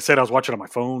 Like I said, I was watching on my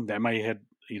phone. That might have,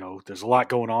 there's a lot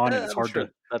going on, and it's I'm hard sure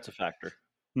to. that's a factor.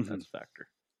 Mhm. That's a factor.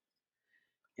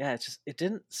 Yeah, it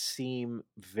didn't seem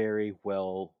very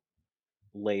well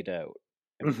laid out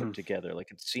and Mhm. put together. Like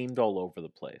it seemed all over the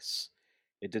place.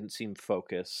 It didn't seem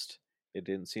focused. It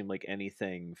didn't seem like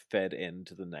anything fed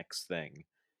into the next thing.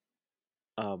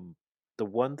 Um, the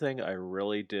one thing I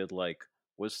really did like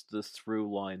was the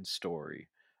through line story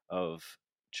of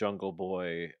Jungle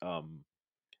Boy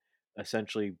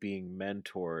essentially being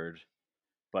mentored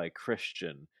by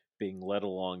Christian, being led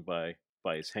along by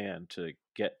his hand to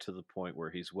get to the point where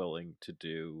he's willing to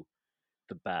do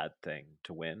the bad thing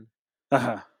to win,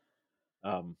 Uh-huh.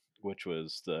 which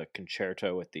was the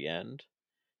concerto at the end,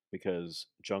 because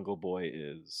Jungle Boy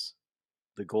is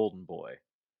the golden boy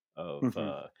of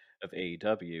Mhm. of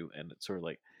AEW, and it's sort of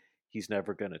like he's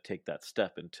never going to take that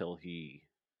step until he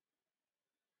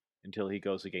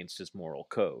goes against his moral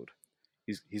code.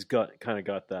 He's got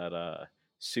that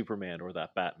Superman or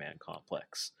that Batman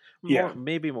complex. Yeah.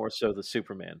 Maybe more so the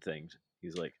Superman thing.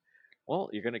 He's like, well,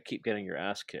 you're going to keep getting your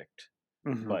ass kicked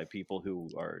by people who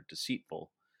are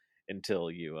deceitful until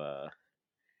you're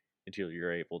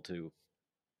able to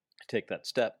take that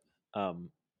step.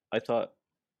 I thought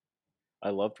I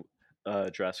loved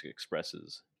Jurassic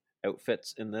Express's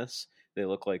outfits in this. They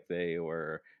look like they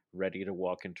were ready to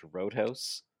walk into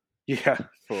Roadhouse. Yeah,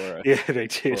 for they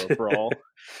did. For a brawl.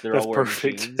 They're That's all wearing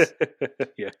perfect. jeans.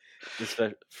 Yeah, this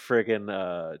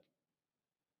friggin'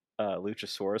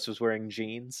 Luchasaurus was wearing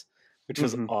jeans, which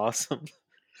was awesome.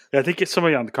 Yeah, I think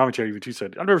somebody on the commentary even too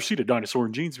said, "I've never seen a dinosaur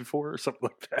in jeans before," or something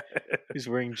like that. He's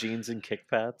wearing jeans and kick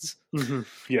pads.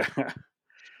 Yeah,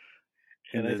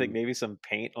 and I think maybe some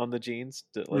paint on the jeans,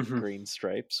 like green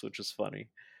stripes, which is funny.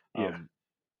 Yeah.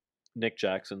 Nick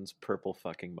Jackson's purple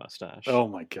fucking mustache. Oh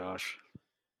my gosh.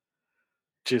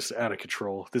 Just out of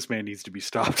control. This man needs to be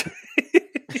stopped.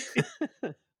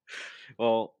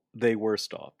 Well, they were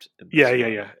stopped. Yeah.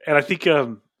 And I think it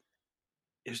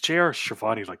was J.R.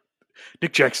 Schiavone, like,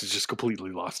 Nick Jackson's just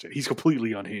completely lost it. He's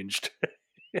completely unhinged.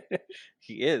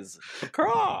 He is.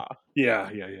 Yeah.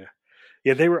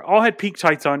 Yeah, they were all had pink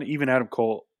tights on, even Adam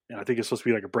Cole, and I think it's supposed to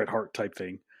be like a Bret Hart type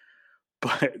thing.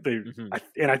 But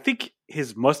I think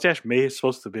his mustache may have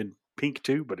supposed to have been pink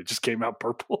too, but it just came out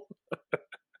purple.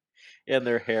 And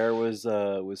their hair was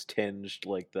tinged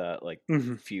like that, like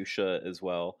fuchsia as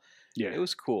well. Yeah, it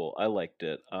was cool. I liked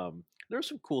it. There were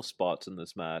some cool spots in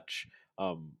this match.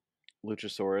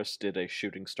 Luchasaurus did a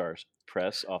shooting star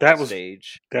press off the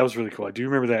stage. That was really cool. I do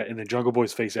remember that. And then Jungle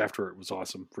Boy's face after it was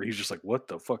awesome, where he was just like, "What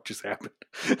the fuck just happened?"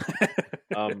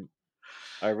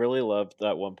 I really loved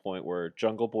that one point where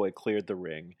Jungle Boy cleared the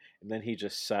ring, and then he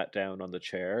just sat down on the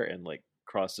chair and like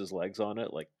crossed his legs on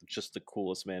it, like just the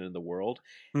coolest man in the world,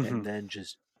 and then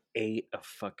just ate a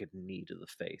fucking knee to the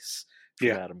face from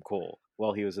Adam Cole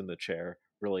while he was in the chair.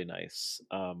 Really nice.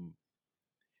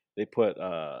 They put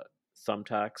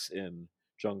thumbtacks in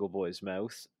Jungle Boy's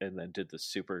mouth and then did the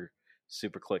super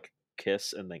click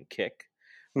kiss and then kick,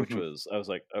 which was, I was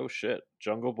like, oh shit,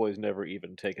 Jungle Boy's never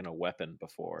even taken a weapon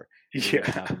before. You're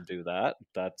gonna have him do that?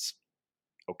 That's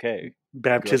okay.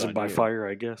 Baptism by fire,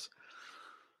 I guess.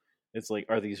 It's like,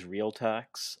 are these real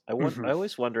tacks? I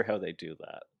always wonder how they do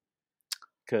that,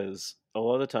 because a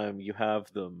lot of the time you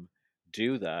have them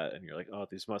do that and you're like, oh,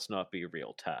 these must not be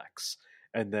real tacks,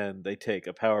 and then they take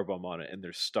a power bomb on it and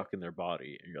they're stuck in their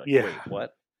body and you're like, wait,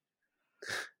 what?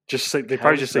 Just say, they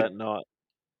probably just say, not,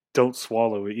 don't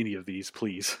swallow any of these,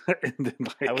 please. And then,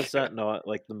 like, how is that not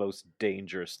like the most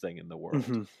dangerous thing in the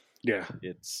world? Yeah,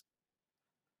 it's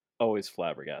always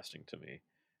flabbergasting to me.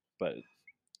 But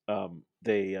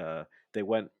they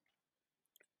went.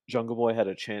 Jungle Boy had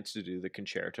a chance to do the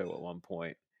concerto at one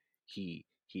point. He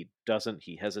doesn't.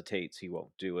 He hesitates. He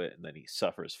won't do it, and then he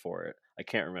suffers for it. I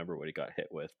can't remember what he got hit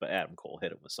with, but Adam Cole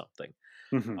hit him with something.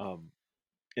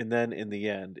 And then in the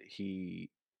end, he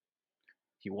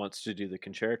wants to do the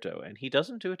concerto, and he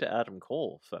doesn't do it to Adam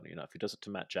Cole. Funny enough, he does it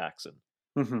to Matt Jackson.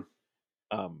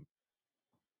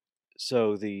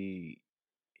 So I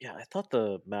thought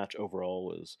the match overall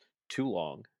was too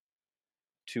long,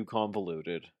 too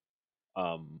convoluted.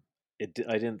 I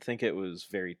didn't think it was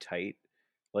very tight.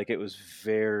 Like, it was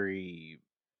very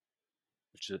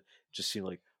just seemed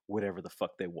like whatever the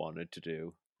fuck they wanted to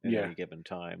do at any given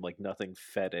time. Like, nothing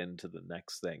fed into the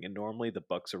next thing. And normally the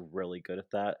Bucks are really good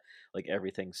at that. Like,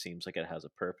 everything seems like it has a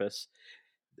purpose.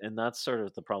 And that's sort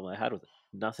of the problem I had with it.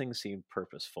 Nothing seemed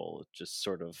purposeful. It just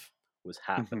sort of was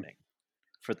happening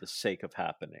for the sake of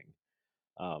happening.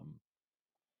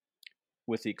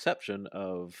 With the exception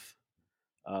of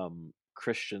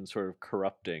Christian sort of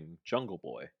corrupting Jungle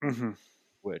Boy,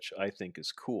 which I think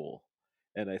is cool.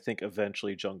 And I think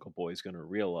eventually Jungle Boy is going to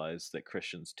realize that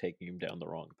Christian's taking him down the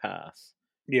wrong path.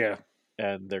 Yeah.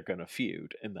 And they're going to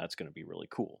feud, and that's going to be really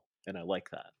cool. And I like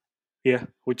that. Yeah,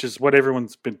 which is what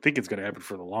everyone's been thinking is going to happen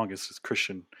for the longest, is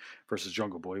Christian versus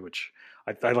Jungle Boy, which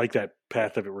I like that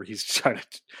path of it where he's kind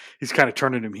of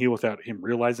turning him heel without him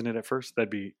realizing it at first.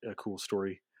 That'd be a cool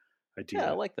story idea.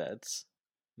 Yeah, I like that. It's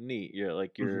neat. You're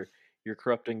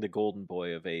corrupting the Golden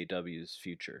Boy of AEW's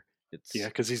future.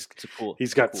 Because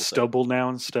he's got stubble now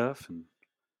and stuff, and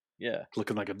yeah,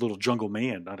 looking like a little jungle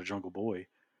man, not a jungle boy.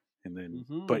 And then,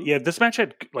 but yeah, this match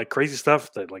had like crazy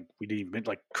stuff that like we didn't even,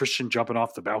 like Christian jumping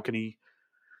off the balcony.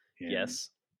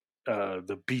 Yes.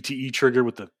 The BTE trigger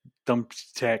with the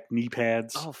thumbtack knee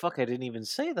pads. Oh fuck! I didn't even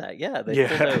say that. Yeah, they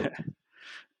pulled out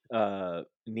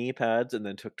knee pads and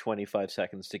then took 25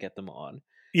 seconds to get them on,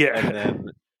 Yeah.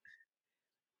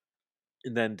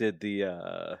 and then did the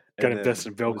Gotta and invest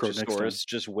then in Velcro next time. Luchasaurus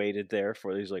just waited there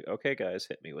for. He's like, okay, guys,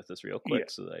 hit me with this real Yeah. quick,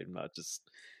 so that I'm not just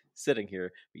sitting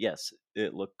here. But yes,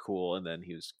 it looked cool, and then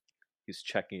he's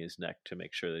checking his neck to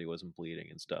make sure that he wasn't bleeding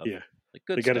and stuff. Yeah. Like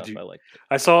They good gotta stuff. do. I liked it.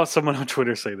 I saw someone on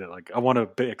Twitter say that, like, I want a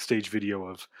backstage video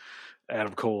of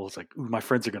Adam Cole. It's like, ooh, my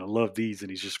friends are gonna love these, and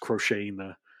he's just crocheting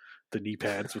the knee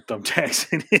pads with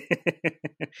thumbtacks in it.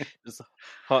 Just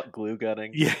hot glue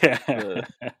gunning Yeah. the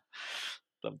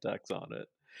thumbtacks on it,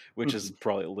 which is Mhm.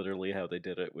 probably literally how they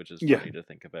did it, which is Yeah. funny to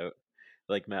think about.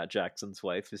 Like Matt Jackson's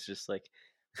wife is just like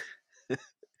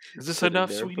Is this sitting enough,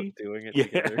 there sweetie? doing it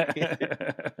together.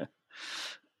 Yeah.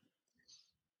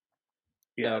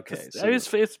 Yeah. Okay, so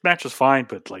This match was fine,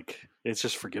 but like it's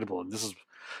just forgettable. And this is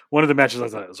one of the matches I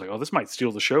thought I was like, oh, this might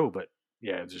steal the show, but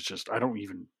yeah, it's just I don't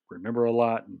even remember a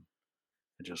lot, and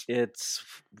I just it's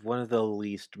one of the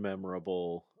least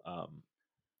memorable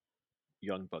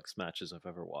Young Bucks matches I've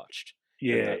ever watched, and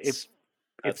yeah. If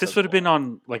that this says a would have been lot.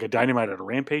 on like a Dynamite at a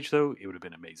Rampage, though, it would have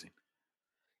been amazing.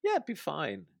 Yeah, it'd be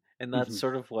fine, and that's Hmm.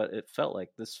 sort of what it felt like.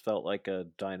 This felt like a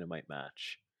Dynamite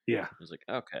match. Yeah. I was like,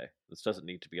 okay, this doesn't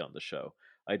need to be on the show.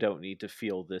 I don't need to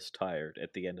feel this tired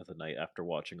at the end of the night after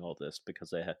watching all this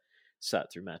because I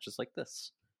sat through matches like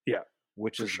this, Yeah.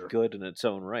 which For is sure. good in its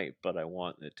own right, but I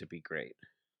want it to be great.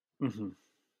 Hmm.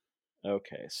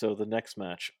 Okay, so the next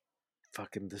match,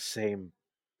 fucking the same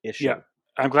Yeah. issue.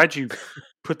 I'm glad you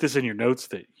put this in your notes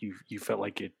that you felt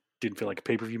like it didn't feel like a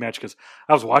pay per view match, because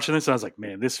I was watching this and I was like,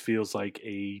 man, this feels like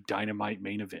a Dynamite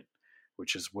main event,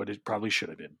 which is what it probably should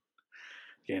have been.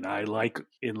 And I like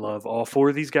and love all four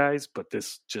of these guys, but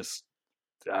this just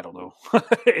I don't know.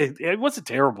 It wasn't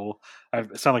terrible. I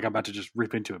sound like I'm about to just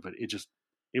rip into it, but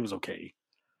it was okay.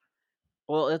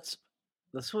 Well,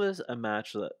 this was a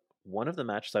match that one of the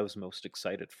matches I was most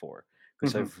excited for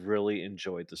because Hmm. I've really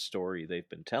enjoyed the story they've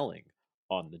been telling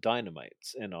on the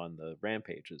Dynamites and on the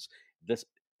Rampages. This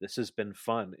this has been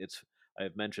fun.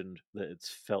 I've mentioned that it's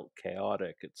felt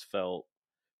chaotic, it's felt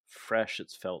fresh,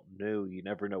 it's felt new. You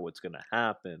never know what's going to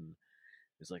happen.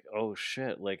 It's like, oh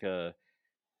shit, like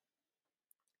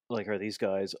are these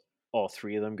guys, all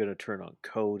three of them, going to turn on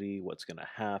Cody? What's going to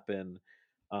happen?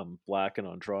 Black and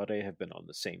Andrade have been on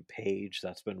the same page.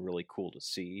 That's been really cool to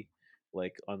see,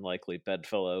 like unlikely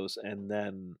bedfellows. And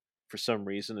then for some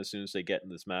reason, as soon as they get in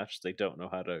this match, they don't know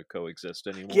how to coexist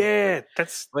anymore. Like, Yeah,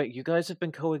 wait, you guys have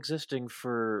been coexisting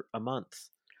for a month.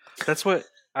 that's what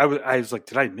I was like.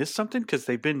 Did I miss something? Because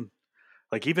they've been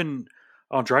like even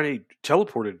Andrade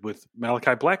teleported with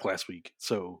Malachi Black last week,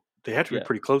 so they had to be Yeah,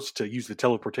 pretty close to use the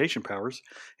teleportation powers.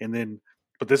 And then,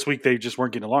 but this week they just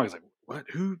weren't getting along. It's like, what?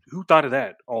 Who thought of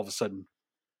that all of a sudden?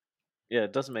 yeah,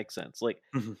 it doesn't make sense. Like,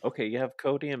 Hmm. okay, you have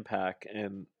Cody and Pac,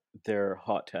 and they're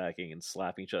hot tagging and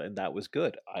slapping each other, and that was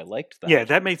good. I liked Yeah, that.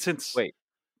 that made sense. Wait,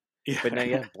 Yeah. but now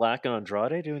you have Black and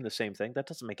Andrade doing the same thing. That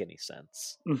doesn't make any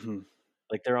sense. Hmm.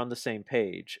 Like they're on the same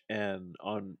page, and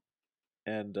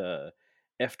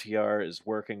FTR is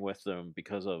working with them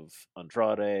because of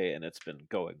Andrade, and it's been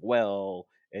going well.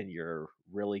 And you're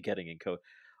really getting in Cody.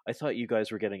 I thought you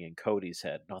guys were getting in Cody's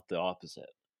head, not the opposite.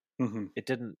 Hmm. It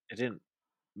didn't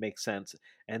make sense.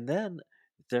 And then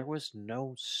there was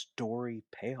no story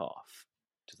payoff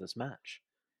to this match,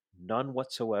 none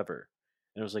whatsoever.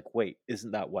 And I was like, wait,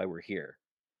 isn't that why we're here?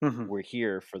 Hmm. We're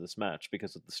here for this match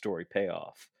because of the story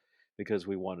payoff, because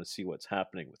we want to see what's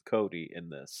happening with Cody in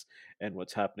this. And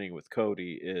what's happening with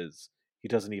Cody is he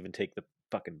doesn't even take the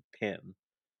fucking pin,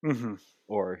 Hmm.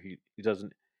 or he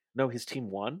doesn't. No, his team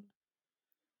won.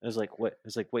 I was like, what?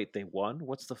 It's like, wait, they won?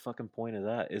 What's the fucking point of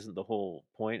that? Isn't the whole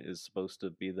point is supposed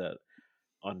to be that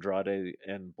Andrade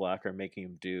and Black are making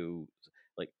him do,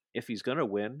 like, if he's gonna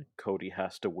win, Cody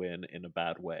has to win in a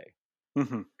bad way,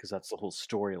 Hmm. because that's the whole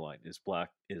storyline, is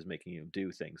Black is making him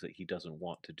do things that he doesn't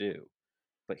want to do.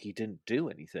 But he didn't do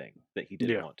anything that he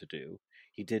didn't Yeah. want to do.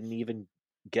 He didn't even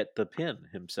get the pin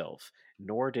himself,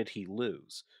 nor did he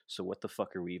lose. So what the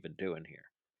fuck are we even doing here?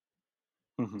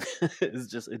 Hmm. It's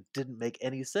just, it didn't make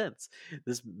any sense.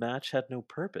 This match had no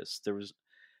purpose. There was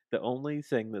the only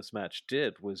thing this match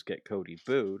did was get Cody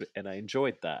booed, and I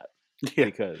enjoyed that Yeah.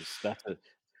 because that's a,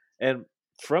 and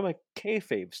from a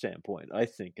kayfabe standpoint, I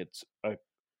think it's a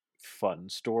fun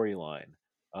storyline.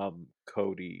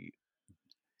 Cody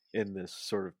in this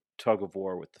sort of tug of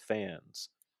war with the fans,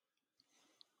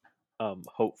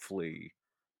 hopefully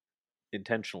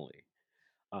intentionally.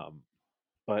 Um,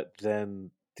 but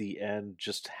then the end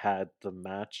just had the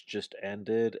match just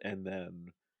ended, and then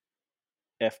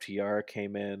FTR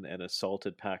came in and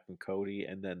assaulted Pac and Cody,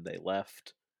 and then they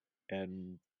left,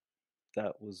 and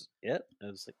that was it. I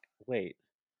was like, wait,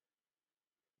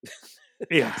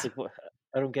 Yeah. it's like what?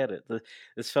 I don't get it.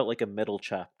 This felt like a middle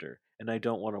chapter, and I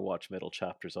don't want to watch middle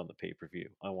chapters on the pay per view.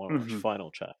 I want to watch Hmm.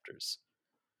 final chapters,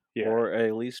 Yeah. or I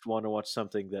at least want to watch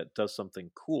something that does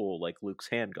something cool, like Luke's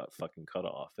hand got fucking cut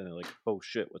off, and they're like, oh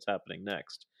shit, what's happening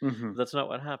next? Hmm. But that's not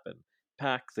what happened.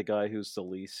 Pac, the guy who's the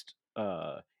least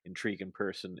intriguing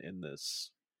person in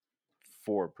this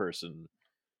 4-person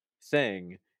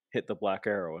thing, hit the black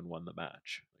arrow and won the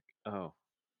match. Like, oh,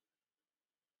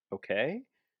 okay.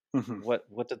 Hmm.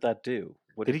 What did that do?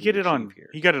 What Did did he we get it achieve on? here?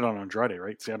 He got it on Andrade,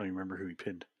 right? See, I don't even remember who he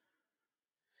pinned.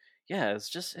 Yeah,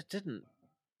 it didn't.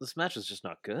 This match was just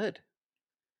not good.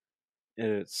 And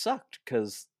it sucked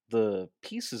because the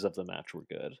pieces of the match were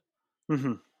good,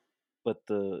 Hmm. but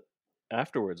the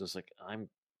afterwards, I was like, I'm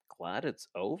glad it's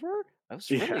over. I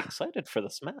was really Yeah. excited for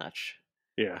this match.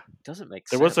 Yeah. It doesn't make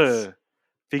There was sense. a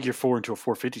figure 4 into a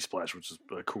 450 splash, which is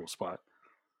a cool spot.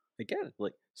 Again,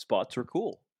 like spots were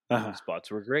cool. Uh-huh. Spots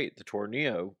were great. The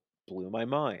tornado blew my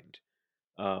mind.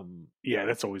 Um, Yeah,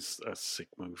 that's always a sick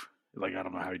move. Like, I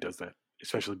don't know how he does that,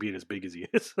 especially being as big as he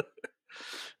is.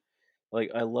 like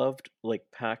I loved like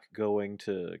Pac going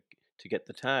to get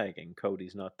the tag and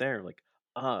Cody's not there. Like,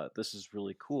 this is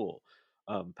really cool.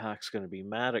 Pac's gonna be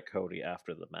mad at Cody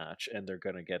after the match, and they're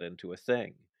gonna get into a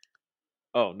thing.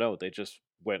 Oh no, they just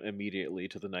went immediately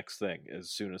to the next thing as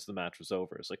soon as the match was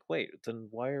over. It's like, wait, then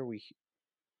why are we?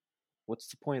 What's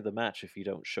the point of the match if you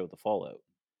don't show the fallout?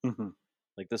 Hmm.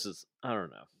 Like, this is, I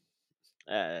don't know.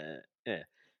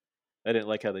 I didn't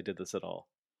like how they did this at all.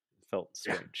 It felt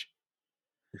Yeah. strange.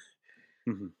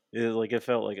 Hmm. It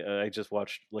felt like I just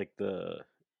watched like the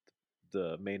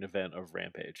main event of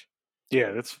Rampage.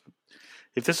 Yeah, that's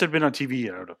if this had been on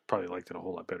TV, I would have probably liked it a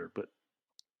whole lot better. But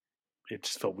it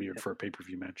just felt weird for a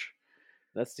pay-per-view match.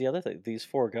 That's the other thing. These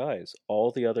 4 guys,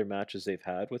 all the other matches they've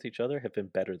had with each other have been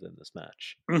better than this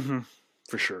match. Hmm.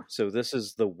 For sure. So this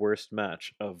is the worst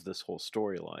match of this whole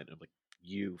storyline. I'm like,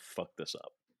 you fucked this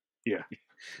up. Yeah.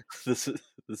 This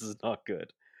is not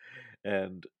good.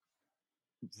 And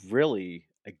really,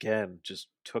 again, just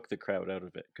took the crowd out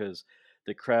of it because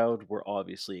the crowd were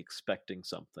obviously expecting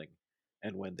something,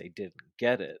 and when they didn't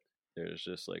get it, there's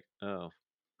just like, oh,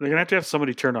 They're gonna have to have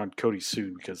somebody turn on Cody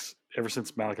soon because ever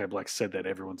since Malachi Black said that,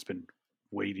 everyone's been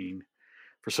waiting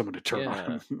for someone to turn on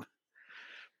yeah, him.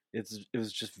 it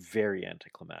was just very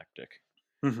anticlimactic.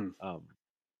 Hmm. Um,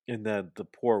 and then the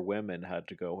poor women had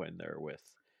to go in there with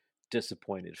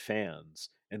disappointed fans,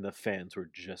 and the fans were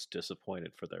just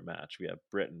disappointed for their match. We have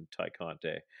Britt and Ty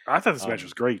Conte. I thought this match Um,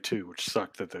 was great too, which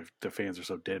sucked that the fans are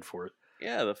so dead for it.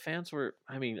 yeah, the fans were.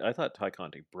 I mean, I thought Ty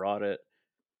Conte brought it.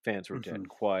 Fans were Hmm. dead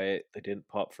quiet. They didn't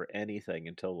pop for anything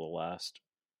until the last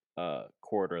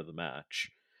quarter of the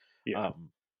match. Yeah.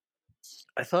 Um,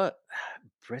 I thought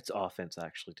Britt's offense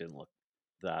actually didn't look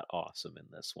that awesome in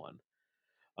this one.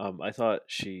 I thought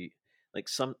she like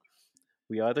some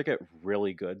we either get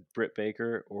really good Britt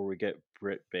Baker or we get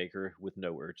Britt Baker with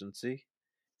no urgency.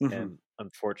 Hmm. And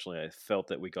unfortunately, I felt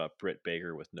that we got Britt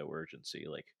Baker with no urgency.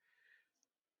 Like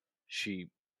she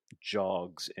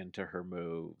jogs into her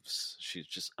moves. She's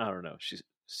just I don't know. She's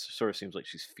sort of seems like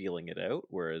she's feeling it out.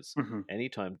 Whereas Hmm.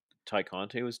 anytime Ty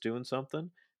Conte was doing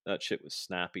something, that shit was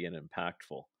snappy and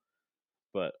impactful.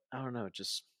 But I don't know,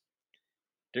 just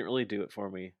didn't really do it for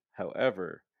me.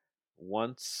 However,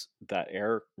 once that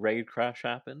air raid crash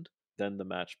happened, then the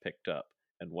match picked up.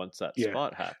 And once that Yeah.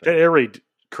 spot That happened, air raid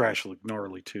crash looked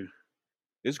gnarly too.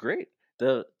 it was great.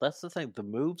 That's the thing. The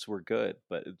moves were good,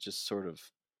 but it just sort of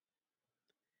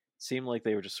seemed like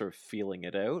they were just sort of feeling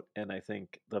it out. And I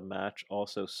think the match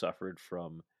also suffered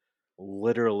from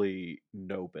literally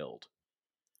no build,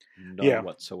 none Yeah.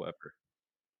 whatsoever.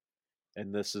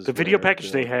 And this The is video where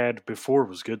package they're they like, had before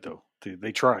was good though.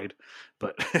 They tried,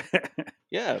 but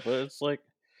yeah, but it's like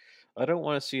I don't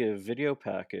want to see a video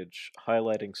package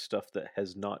highlighting stuff that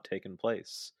has not taken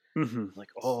place. hmm. Like,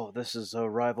 oh, this is a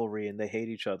rivalry and they hate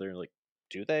each other. Like,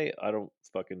 do they? I don't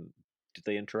fucking. Did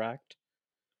they interact?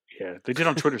 Yeah, they did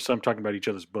on Twitter some talking about each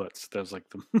other's butts. That was like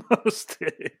the most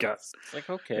it got. It's like,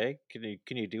 okay,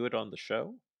 can you do it on the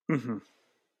show? Hmm.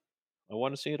 I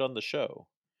want to see it on the show.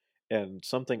 And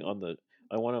something on the.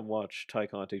 I want to watch Ty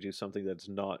Conte do something that's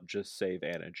not just save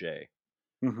Anna Jay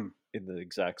Hmm. in the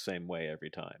exact same way every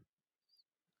time.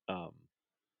 Um,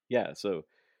 yeah, so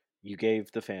you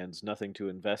gave the fans nothing to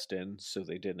invest in, so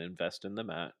they didn't invest in the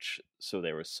match, so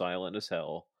they were silent as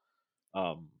hell.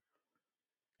 Um,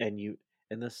 and you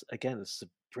and this again, this is a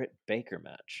Britt Baker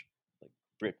match, like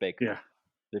Britt Baker, Yeah.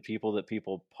 the people that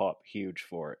people pop huge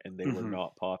for, and they were Hmm.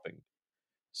 not popping.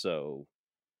 So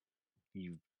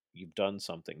you you've done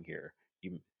something here.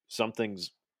 You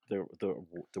something's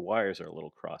the wires are a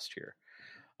little crossed here.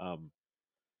 Um,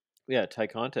 yeah, Ty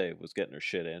Conte was getting her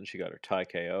shit in. She got her Thai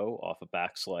KO off a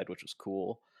backslide, which was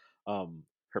cool.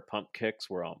 Her pump kicks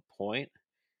were on point.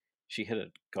 She hit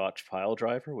a Gotch pile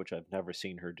driver, which I've never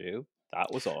seen her do.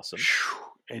 That was awesome.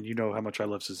 And you know how much I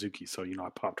love Suzuki, so I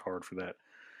popped hard for that.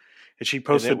 And she And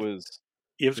posted.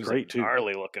 it was Great a too.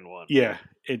 gnarly looking one. Yeah,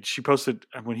 and she posted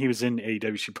when he was in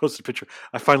AEW. She posted a picture.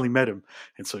 I finally met him,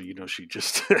 and so she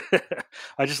just.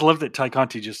 I just love that Ty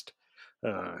Conti just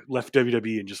left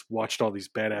WWE and just watched all these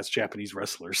badass Japanese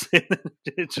wrestlers.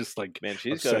 It's just like, man,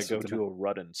 she's got to go to a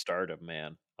rut in stardom,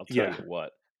 man. I'll tell you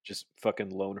what. Just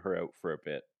fucking loan her out for a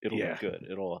bit. It'll be good.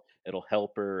 It'll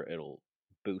help her. It'll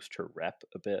boost her rep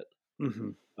a bit. Mm-hmm.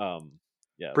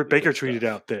 Yeah. Britt Baker tweeted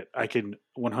out that I can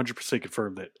 100%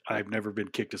 confirm that I've never been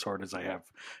kicked as hard as I have,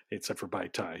 except for by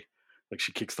Ty. Like,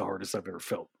 she kicks the hardest I've ever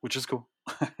felt, which is cool.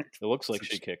 It looks like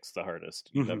she kicks the hardest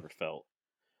you've ever felt.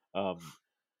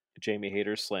 Jamie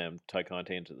Hayter slammed Ty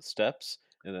Conte into the steps,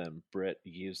 and then Britt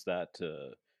used that to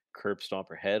curb stomp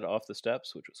her head off the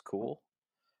steps, which was cool.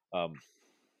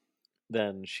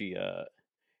 Then she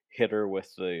hit her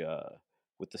with the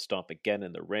stomp again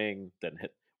in the ring. Then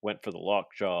went for the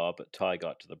lockjaw, but Ty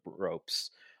got to the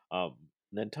ropes.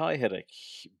 Then Ty hit a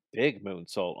big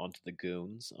moonsault onto the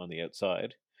Goons on the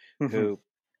outside, who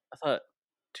I thought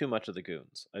too much of the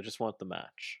Goons. I just want the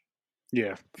match.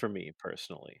 Yeah, for me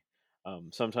personally.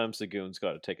 Sometimes the Goons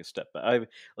got to take a step back.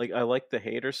 I like the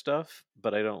Hater stuff,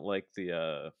 but I don't like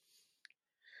the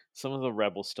some of the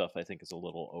Rebel stuff. I think is a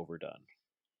little overdone.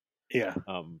 Yeah.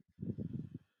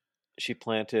 She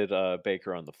planted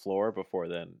Baker on the floor before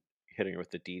then hitting her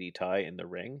with the DDT in the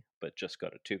ring, but just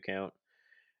got a 2 count.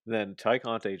 Then Ty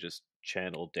Conte just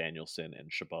channeled Danielson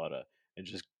and Shibata and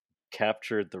just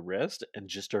captured the wrist and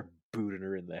just started booting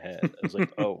her in the head. I was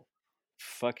like, oh,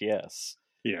 fuck yes.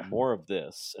 Yeah. More of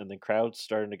this. And the crowd's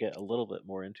starting to get a little bit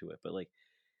more into it. But like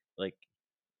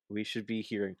we should be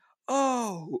hearing,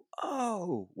 oh,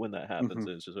 when that happens.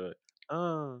 It's just like,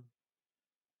 oh,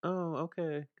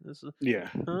 okay. This is,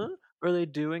 huh? Are they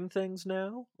doing things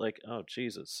now? Like, oh,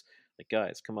 Jesus. Like,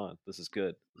 guys, come on. This is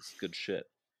good. This is good shit.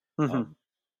 And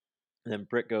then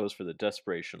Britt goes for the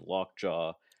desperation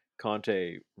lockjaw.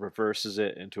 Conte reverses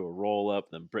it into a roll up.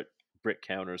 Then Britt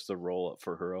counters the roll up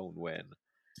for her own win.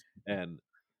 And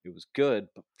it was good,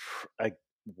 but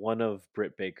one of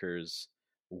Britt Baker's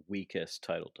weakest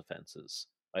title defenses,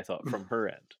 I thought, from her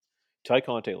end. Ty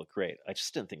Conte looked great. I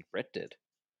just didn't think Britt did.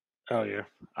 Oh, yeah.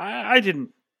 I didn't.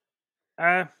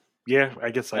 Yeah, I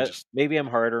guess I just... Maybe I'm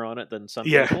harder on it than some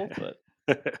people,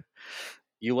 but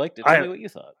you liked it. Tell me what you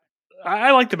thought.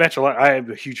 I liked the match a lot. I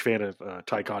am a huge fan of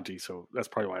Ty Conti, so that's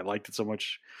probably why I liked it so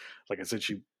much. Like I said,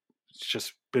 she's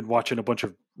just been watching a bunch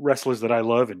of wrestlers that I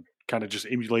love and kind of just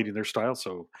emulating their style,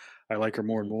 so I like her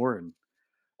more and more. And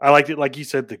I liked it, like you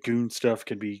said, the Goon stuff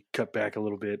can be cut back a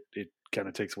little bit. It kind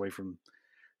of takes away from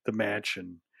the match,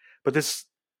 but this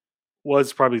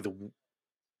was probably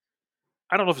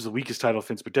I don't know if it's the weakest title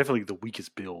defense, but definitely the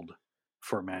weakest build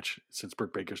for a match since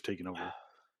Britt Baker's taken over.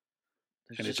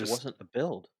 And it just wasn't a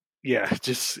build. Yeah, it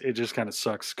just kind of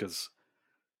sucks because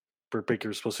Britt Baker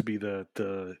is supposed to be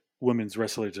the women's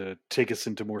wrestler to take us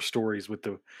into more stories with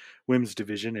the women's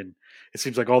division, and it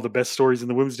seems like all the best stories in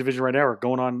the women's division right now are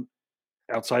going on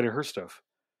outside of her stuff.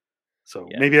 So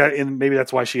maybe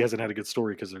that's why she hasn't had a good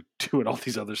story, because they're doing all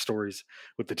these other stories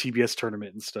with the TBS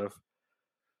tournament and stuff.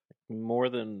 More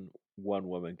than one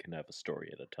woman can have a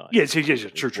story at a time. Yeah, true.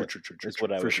 That's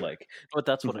what I would like. But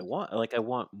that's what I want. Like, I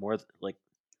want more. Like,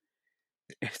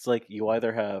 it's like you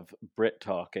either have Britt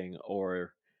talking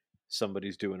or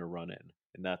somebody's doing a run-in,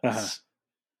 and that's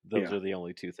those are the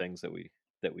only two things that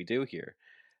we do here.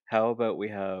 How about we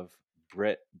have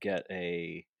Britt get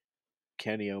a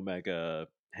Kenny Omega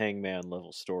Hangman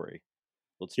level story?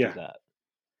 Let's do that.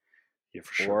 Yeah,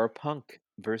 for sure. Or a Punk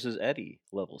versus Eddie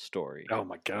level story. Oh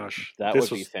my gosh, that would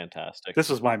be fantastic. This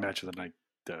was my match of the night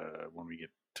when we get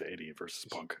to Eddie versus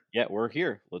Punk. Yeah, we're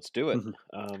here. Let's do it.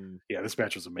 Yeah, this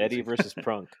match was amazing. Eddie versus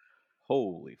Punk.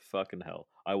 Holy fucking hell!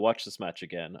 I watched this match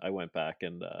again. I went back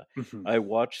and I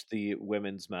watched the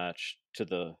women's match to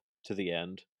the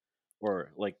end,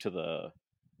 or like and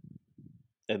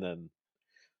then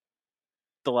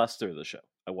the last third of the show.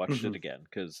 I watched it again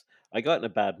because I got in a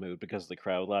bad mood because of the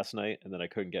crowd last night, and then I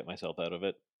couldn't get myself out of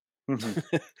it.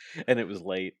 And it was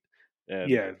late.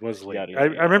 Yeah, it was late. I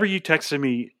remember you texted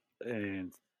me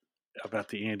about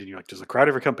the end, and you're like, "Does the crowd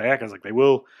ever come back?" I was like, "They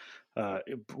will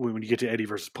when you get to Eddie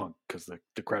versus Punk," because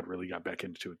the crowd really got back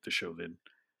into the show then.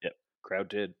 Yep, crowd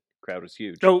did. Crowd was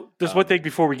huge. Oh, there's one thing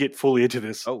before we get fully into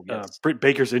this. Oh, yes. Britt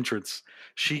Baker's entrance.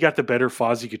 She got the better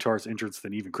Fozzy Guitars entrance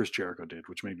than even Chris Jericho did,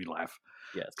 which made me laugh.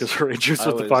 Yes. Because her entrance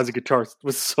with the Fozzy Guitars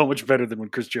was so much better than when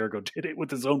Chris Jericho did it with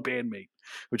his own bandmate,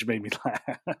 which made me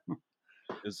laugh.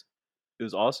 It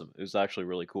was awesome. It was actually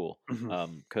really cool.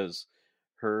 Mm-hmm. Because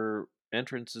her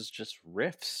entrance is just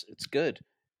riffs. It's good.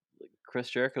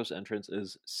 Chris Jericho's entrance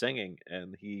is singing,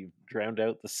 and he drowned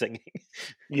out the singing.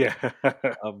 Yeah.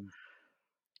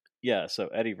 Yeah, so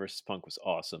Eddie versus Punk was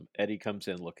awesome. Eddie comes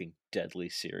in looking deadly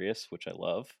serious, which I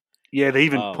love. Yeah, they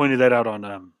even pointed that out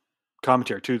on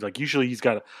commentary too. Like usually he's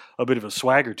got a bit of a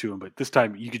swagger to him, but this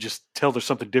time you could just tell there's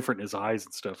something different in his eyes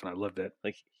and stuff, and I love that.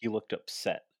 Like he looked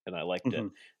upset, and I liked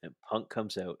it. And Punk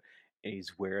comes out, and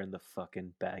he's wearing the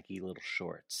fucking baggy little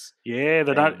shorts. Yeah,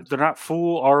 they're not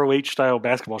full ROH style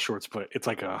basketball shorts, but it's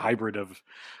like a hybrid of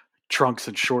trunks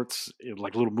and shorts,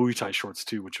 like little Muay Thai shorts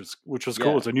too, which was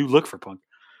cool. It's a new look for Punk.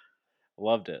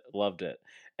 Loved it.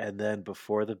 And then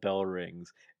before the bell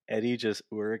rings, Eddie just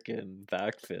working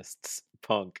back fists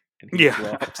Punk, and he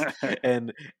drops,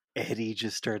 and Eddie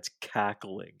just starts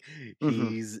cackling.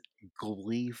 He's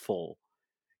gleeful.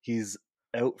 He's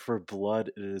out for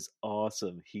blood. It is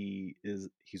awesome. He's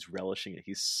relishing it.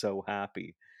 He's so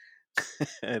happy.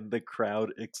 And the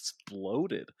crowd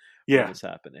exploded when this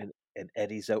happened. And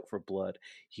Eddie's out for blood.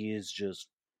 He is just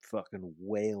fucking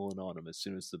wailing on him as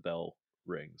soon as the bell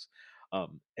rings.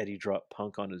 Eddie dropped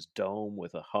Punk on his dome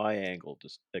with a high angle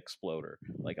exploder,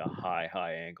 like a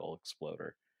high angle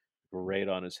exploder, right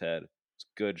on his head. It's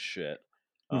good shit.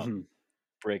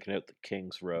 Breaking out the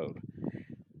King's Road,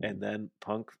 and then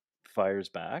Punk fires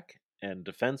back and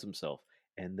defends himself,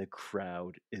 and the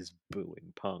crowd is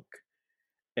booing Punk,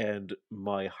 and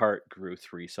my heart grew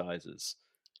 3 sizes.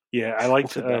 Yeah, I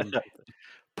liked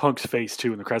Punk's face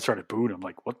too, and the crowd started booing him.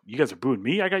 Like, "What? You guys are booing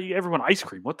me? I got you everyone ice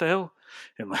cream. What the hell?"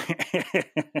 And like,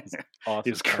 it's awesome.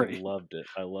 It was great.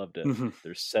 I loved it.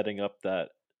 They're setting up that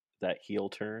heel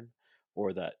turn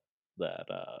or that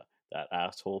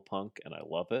asshole Punk, and I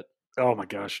love it. Oh my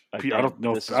gosh! Again, I don't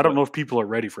know if people are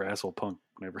ready for asshole Punk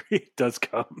whenever he does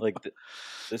come. Like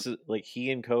this is like he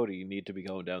and Cody need to be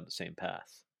going down the same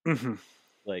path.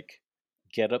 Like,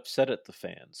 get upset at the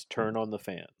fans. Turn on the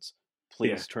fans.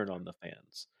 Please turn on the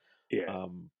fans. Yeah.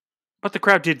 But the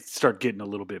crowd did start getting a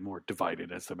little bit more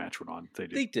divided as the match went on. They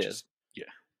did.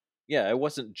 Yeah, it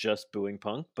wasn't just booing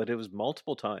Punk, but it was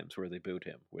multiple times where they booed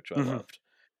him, which I loved.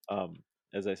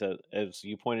 As I said, as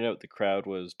you pointed out, the crowd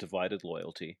was divided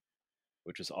loyalty,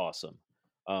 which is awesome.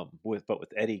 With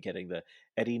Eddie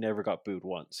Eddie never got booed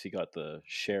once. He got the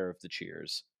share of the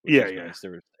cheers. Which was nice.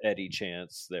 There was Eddie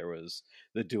chants. There was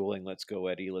the dueling. Let's go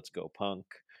Eddie. Let's go Punk.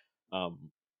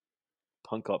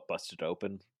 Punk got busted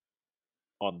open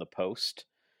on the post,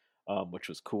 which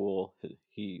was cool.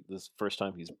 This first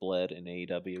time he's bled in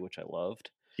AEW, which I loved.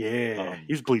 Yeah,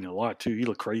 he was bleeding a lot too. He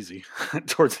looked crazy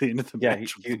towards the end of the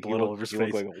match with the blood all over his face. He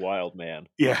looked like a wild man.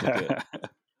 Yeah.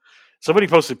 Somebody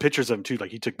posted pictures of him too.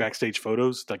 Like he took backstage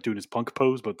photos, like doing his Punk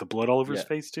pose, but the blood all over his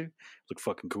face too. Looked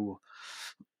fucking cool.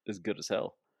 It's good as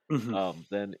hell.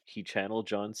 Then he channeled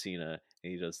John Cena,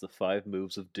 and he does the 5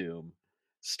 moves of doom,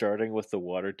 starting with the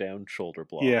watered down shoulder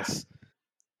blocks. Yeah.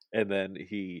 And then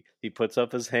he puts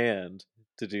up his hand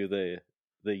to do the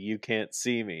 "you can't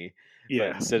see me." Yeah.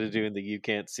 But instead of doing the "you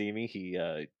can't see me," he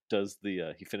does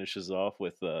he finishes off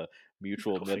with a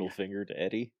mutual middle finger to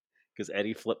Eddie, because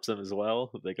Eddie flips him as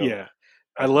well. They go. Yeah.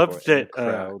 I love that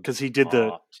because he did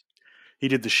the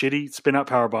shitty spin out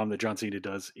powerbomb that John Cena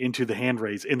does into the hand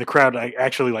raise in the crowd. I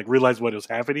actually like realized what was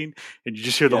happening, and you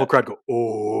just hear the whole crowd go,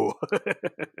 "Oh!"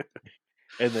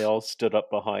 And they all stood up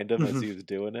behind him as he was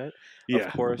doing it. Yeah.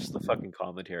 Of course, the fucking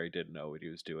commentary didn't know what he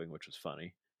was doing, which was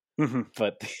funny.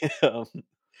 But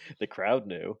the crowd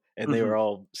knew, and they were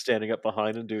all standing up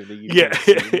behind him doing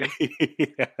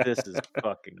the This is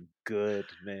fucking good,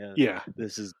 man. Yeah.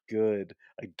 This is good.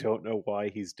 I don't know why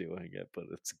he's doing it, but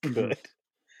it's good.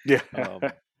 Yeah.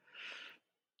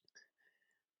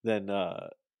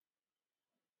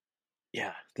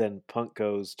 Then Punk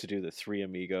goes to do the 3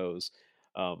 Amigos.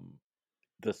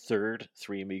 The third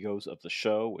 3 Amigos of the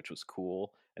show, which was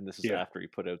cool. And this is after he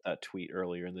put out that tweet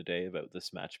earlier in the day about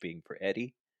this match being for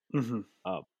Eddie.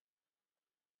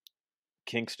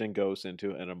 Kingston goes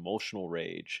into an emotional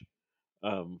rage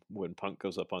when Punk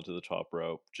goes up onto the top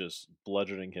rope, just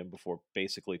bludgeoning him before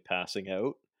basically passing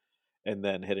out, and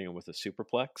then hitting him with a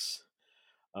superplex.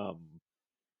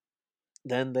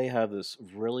 Then they have this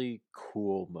really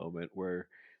cool moment where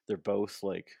they're both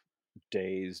like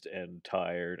dazed and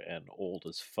tired and old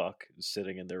as fuck,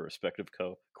 sitting in their respective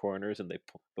corners, and they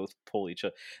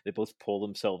both pull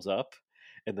themselves up,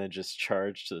 and then just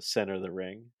charge to the center of the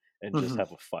ring, and just Hmm.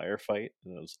 have a firefight,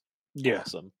 and it was Yeah.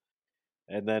 awesome.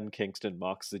 And then Kingston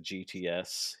mocks the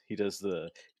GTS. He does the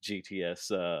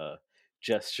GTS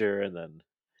gesture, and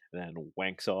then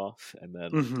wanks off, and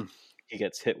then Hmm. he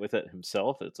gets hit with it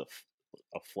himself. It's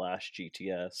a flash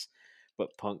GTS,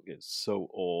 but Punk is so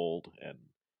old and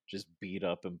just beat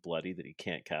up and bloody that he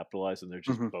can't capitalize, and they're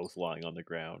just Hmm. both lying on the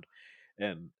ground.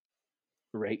 And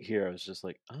right here, I was just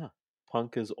like,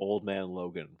 Punk is old man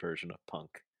Logan version of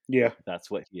Punk. Yeah.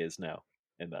 That's what he is now,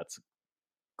 and that's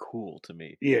cool to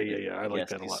me. Yeah. Yeah. That Yeah. I like yes,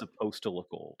 that a he's lot. supposed to look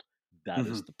old. That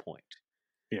Hmm. is the point.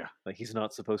 Yeah. Like he's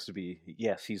not supposed to be.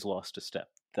 Yes, he's lost a step.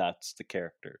 That's the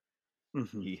character.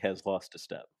 Hmm. He has lost a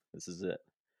step. This is it.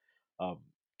 Um,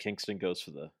 Kingston goes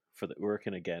for the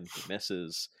Uriken again. He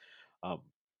misses. Um,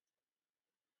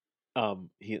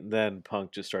 he then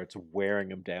Punk just starts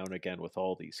wearing him down again with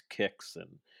all these kicks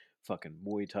and fucking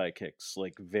Muay Thai kicks,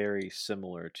 like very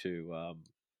similar to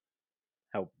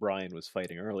how Brian was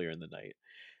fighting earlier in the night.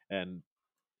 And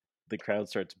the crowd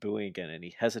starts booing again, and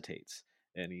he hesitates,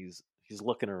 and he's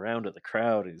looking around at the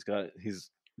crowd, and his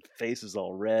face is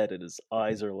all red, and his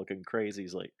eyes are looking crazy.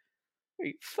 He's like, "Are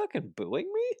you fucking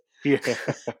booing me?" Yeah.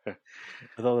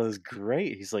 I thought that was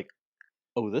great. He's like,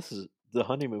 "Oh, this is the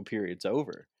honeymoon period's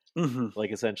over." Hmm.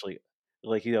 Like essentially,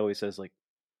 like he always says, like,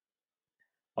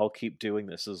 "I'll keep doing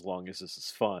this as long as this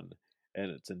is fun and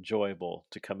it's enjoyable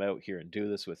to come out here and do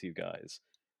this with you guys."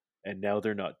 And now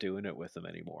they're not doing it with him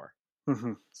anymore.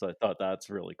 Hmm. So I thought that's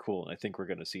really cool, and I think we're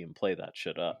going to see him play that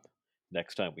shit up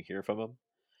next time we hear from him.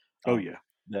 Oh Um, yeah.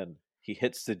 then he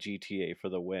hits the GTA for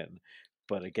the win,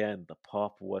 but again, the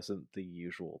pop wasn't the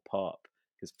usual pop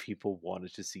because people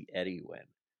wanted to see Eddie win,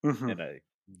 Hmm. and I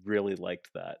really liked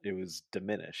that. It was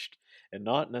diminished, and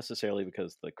not necessarily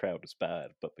because the crowd was bad,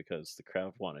 but because the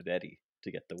crowd wanted Eddie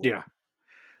to get the Yeah. win,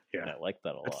 Yeah. and I liked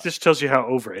that a It lot just tells you how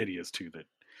over Eddie is too. That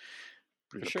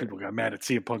for sure. people got mad at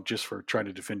CM Punk just for trying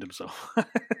to defend himself.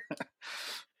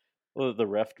 Well, the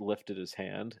ref lifted his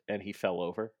hand and he fell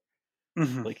over.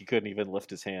 Hmm. Like he couldn't even lift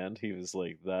his hand. He was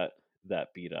like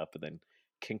that beat up, and then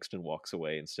Kingston walks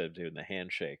away instead of doing the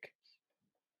handshake.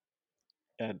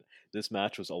 And this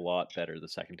match was a lot better the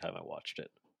second time I watched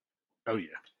it. Oh yeah.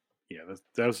 Yeah.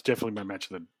 That was definitely my match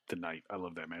of the night. I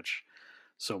love that match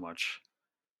so much.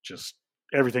 Just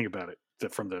everything about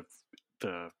it. From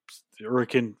the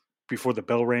Hurricane before the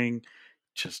bell rang,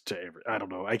 just to I don't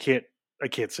know. I can't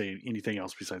say anything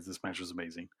else besides this match was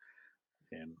amazing.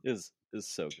 And Is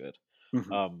so good.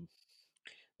 mhm. Um,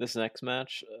 this next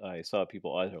match, I saw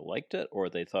people either liked it or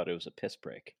they thought it was a piss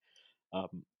break. And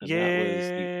that was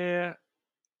Yeah,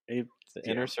 it, the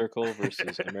yeah, Inner Circle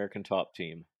versus American Top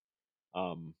Team.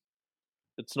 Um,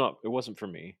 it wasn't for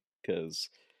me because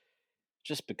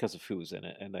just because of who was in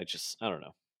it, and I don't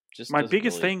know, just my doesn't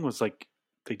biggest really. thing was like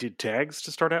they did tags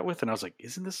to start out with, and I was like,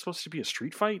 "Isn't this supposed to be a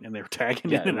street fight?" And they were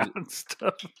tagging in Yeah, and out and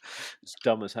stuff. it's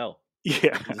dumb as hell.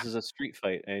 Yeah, This is a street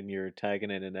fight, and you're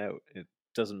tagging in and out. It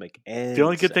doesn't make the any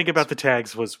only good thing sense. about the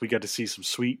tags was we got to see some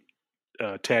sweet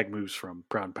tag moves from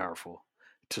Proud and Powerful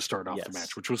to start off the match,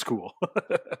 Yes, which was cool.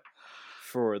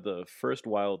 for the first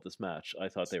while of this match, I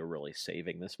thought they were really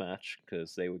saving this match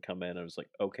because they would come in. I was like,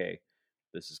 okay,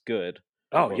 this is good.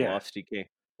 Oh yeah, Orlovsky came.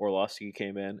 Orlovsky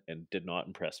came in and did not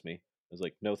impress me. I was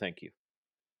like, no, thank you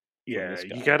from yeah. this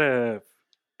You guy. gotta.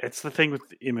 It's the thing with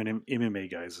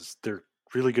MMA guys is they're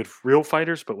really good real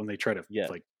fighters, but when they try to Yeah,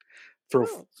 like throw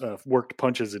no, worked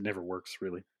punches, it never works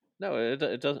really. no,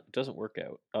 it doesn't work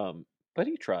out. But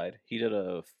he tried. He did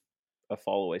a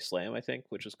fall away slam, I think,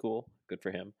 which is cool. Good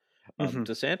for him. Hmm.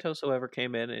 DeSantos, however,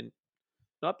 came in and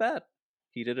not bad.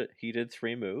 He did it. He did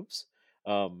three moves.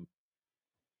 Um,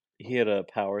 he had a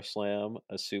power slam,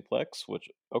 a suplex, which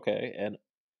okay, and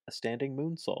a standing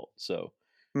moonsault. So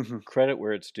Hmm. credit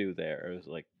where it's due. There, it was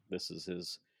like this is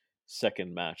his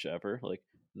second match ever. Like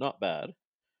not bad.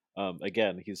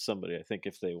 Again, he's somebody I think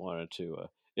if they wanted to,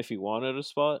 if he wanted a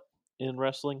spot in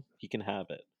wrestling, he can have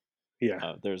it.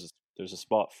 Yeah, There's a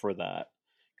spot for that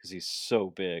because he's so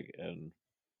big and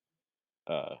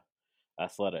uh,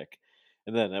 athletic.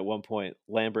 And then at one point,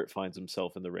 Lambert finds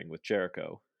himself in the ring with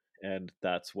Jericho, and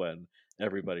that's when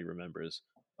everybody remembers,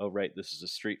 oh right, this is a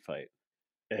street fight,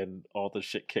 and all the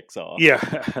shit kicks off. yeah,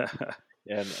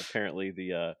 And apparently,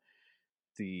 the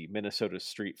Minnesota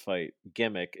street fight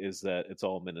gimmick is that it's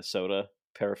all Minnesota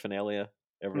paraphernalia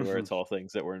everywhere. hmm. It's all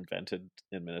things that were invented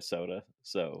in Minnesota.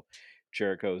 So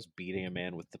Jericho's beating a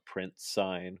man with the Prince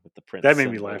sign, with the Prince That made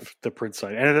me symbol. laugh. The Prince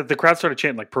sign, and the crowd started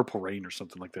chanting like "Purple Rain" or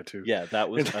something like that too. Yeah, that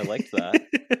was And I liked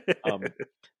that. Um,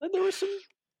 and there was some.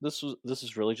 This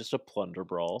is really just a plunder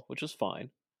brawl, which is fine.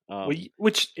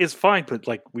 which is fine, but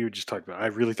like we were just talking about, I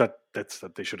really thought that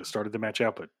they should have started the match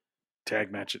out, but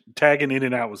tag match. Tagging in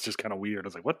and out was just kind of weird. I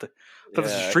was like, what the? I thought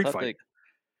this was a Yeah, I street fight.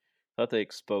 thought they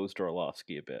exposed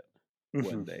Orlovsky a bit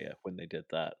Hmm. when they did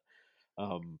that.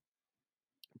 Um,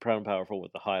 Proud and Powerful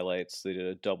with the highlights. They did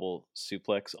a double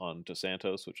suplex on Dos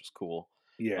Santos, which was cool.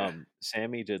 Yeah,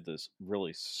 Sammy did this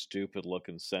really stupid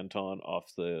looking senton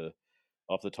off the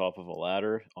top of a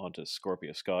ladder onto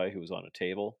Scorpio Sky, who was on a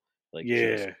table. Like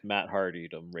just yeah, Matt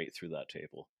Hardy'd him right through that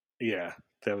table. yeah.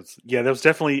 That was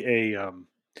definitely a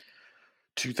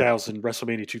 2000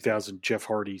 WrestleMania 2000 Jeff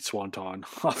Hardy swanton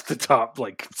off the top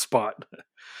like spot.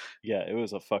 Yeah, it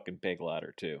was a fucking big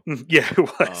ladder too. Yeah, it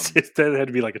was. Um, That had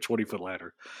to be like a 20-foot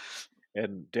ladder.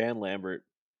 and Dan Lambert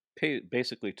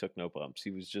basically took no bumps.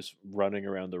 He was just running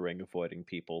around the ring avoiding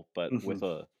people, but Hmm.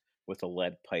 with a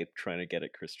lead pipe trying to get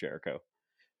at Chris Jericho.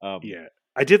 Um, Yeah,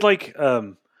 I did like.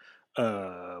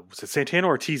 Was it Santana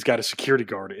Ortiz got a security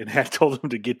guard and had told him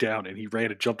to get down, and he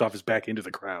ran and jumped off his back into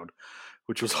the crowd,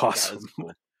 which was that is awesome. cool.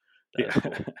 That Yeah, is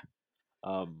cool.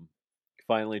 Um,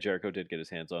 Finally, Jericho did get his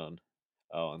hands on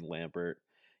Lambert.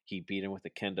 He beat him with a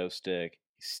kendo stick.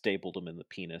 He stapled him in the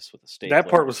penis with a that part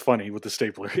stapler. was funny with the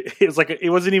stapler. It was like it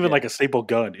wasn't even like Yeah. a staple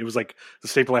gun. It was like the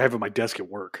staple I have at my desk at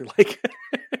work. Like,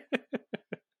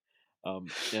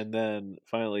 And then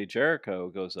finally Jericho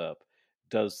goes up,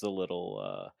 does the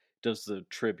little does the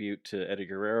tribute to Eddie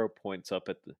Guerrero, points up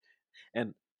at the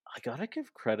and I gotta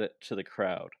give credit to the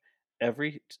crowd.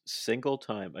 Every single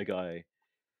time a guy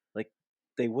like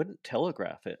they wouldn't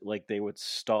telegraph it, like they would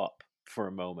stop for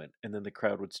a moment and then the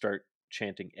crowd would start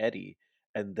chanting Eddie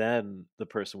and then the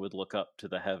person would look up to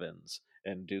the heavens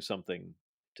and do something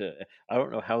to I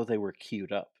don't know how they were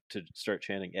queued up to start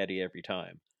chanting Eddie every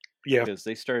time yeah, because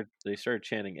they started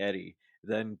chanting Eddie.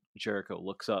 Then Jericho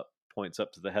looks up, points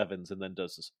up to the heavens, and then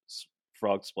does this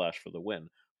frog splash for the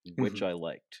win, which hmm, I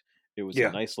liked. It was a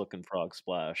yeah, nice looking frog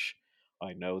splash.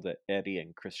 I know that Eddie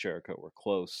and Chris Jericho were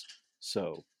close,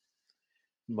 so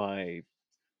my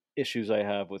issues I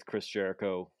have with Chris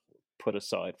Jericho put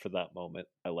aside for that moment.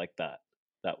 I like that.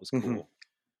 That was hmm. cool.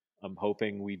 I'm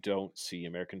hoping we don't see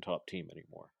American Top Team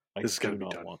anymore. I This has got to do be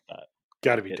not done. want that.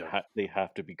 Got to be done. They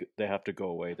have to go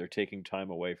away. They're taking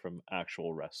time away from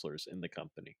actual wrestlers in the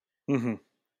company. Hmm.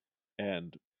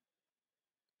 And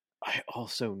I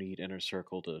also need Inner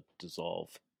Circle to dissolve.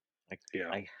 Like Yeah.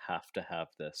 I have to have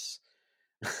this.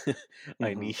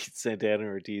 I Hmm. need Santana and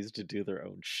Ortiz to do their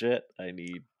own shit. I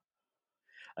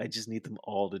just need them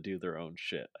all to do their own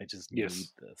shit. I just need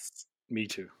Yes. this Me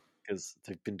too. because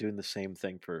they've been doing the same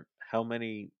thing for how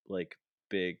many like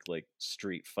big like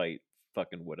street fight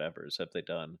fucking whatevers have they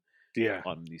done Yeah.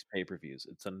 on these pay-per-views?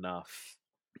 It's enough.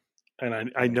 And I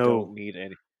And know.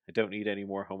 I don't need any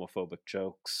more homophobic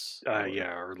jokes or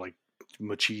Yeah, or like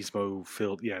machismo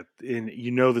filled. Yeah, and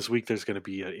you know this week there's going to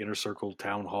be an inner circle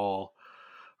town hall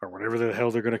or whatever the hell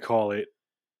they're going to call it,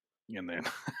 and then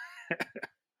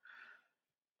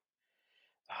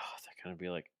they're gonna be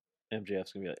like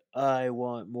MJF's gonna be like, I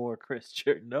want more Chris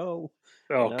Jericho. No,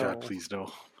 oh god, no. please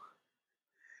no.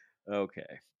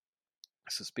 Okay.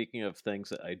 So speaking of things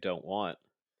that I don't want,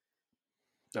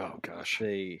 Oh gosh.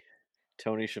 they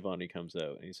Tony Schiavone comes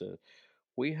out and he said,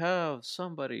 "We have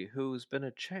somebody who's been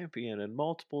a champion in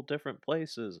multiple different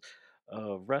places,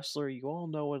 a wrestler you all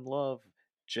know and love,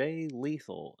 Jay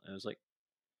Lethal." And I was like,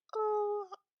 "Oh,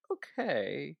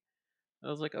 okay." I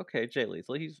was like, "Okay, Jay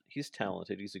Lethal. He's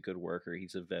talented. He's a good worker.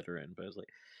 He's a veteran." But I was like,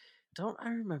 "Don't I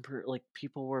remember like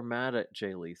people were mad at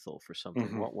Jay Lethal for something?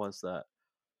 Hmm. What was that?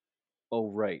 Oh,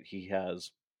 right, he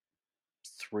has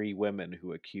three women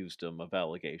who accused him of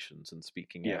allegations and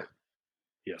speaking Yeah. out."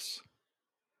 Yes.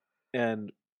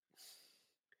 And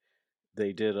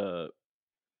they did a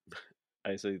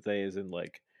I say they as in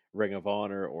like Ring of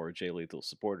Honor or Jay Lethal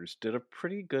supporters did a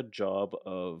pretty good job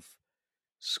of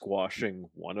squashing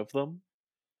one of them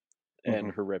and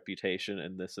Hmm. her reputation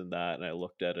and this and that. And I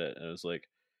looked at it and I was like,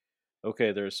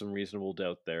 okay, there's some reasonable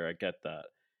doubt there. I get that.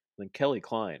 Then Kelly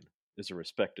Klein is a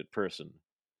respected person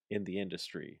in the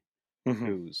industry Hmm.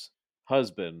 whose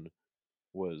husband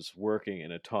was working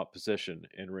in a top position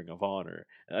in Ring of Honor.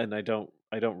 And I don't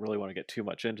really want to get too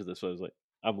much into this, but I was like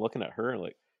I'm looking at her and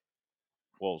like,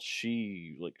 well,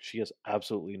 she has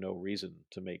absolutely no reason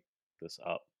to make this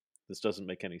up. This doesn't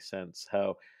make any sense.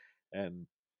 How and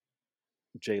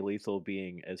Jay Lethal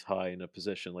being as high in a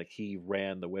position like he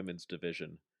ran the women's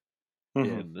division Hmm.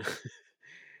 in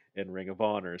in Ring of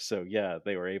Honor. So yeah,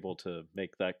 they were able to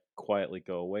make that quietly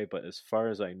go away. But as far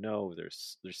as I know,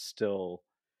 there's still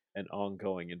an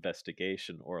ongoing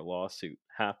investigation or a lawsuit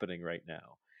happening right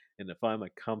now. And if I'm a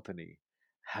company,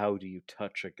 how do you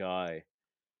touch a guy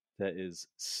that is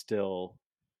still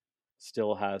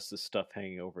has this stuff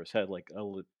hanging over his head like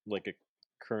a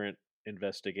current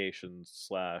investigation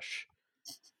slash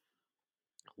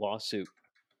lawsuit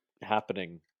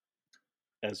happening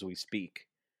as we speak.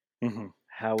 Mm-hmm.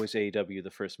 How is AEW the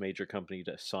first major company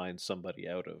to sign somebody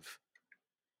out of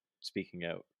speaking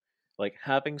out? Like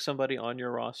having somebody on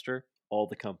your roster, all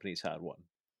the companies had one.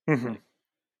 Mm-hmm. Like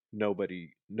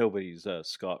nobody's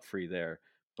scot free there,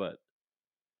 but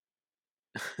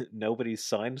nobody's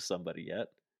signed somebody yet.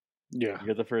 Yeah.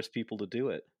 You're the first people to do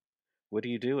it. What are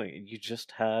you doing? You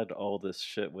just had all this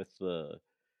shit with the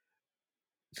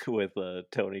with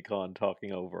Tony Khan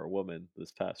talking over a woman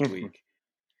this past Mm-hmm. week,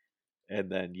 and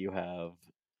then you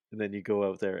go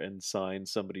out there and sign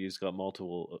somebody who's got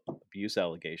multiple abuse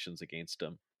allegations against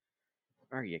him.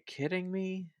 Are you kidding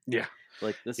me? Yeah.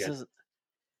 Like this Yeah. is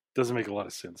Doesn't make a lot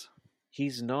of sense.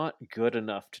 he's not good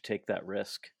enough to take that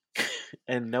risk.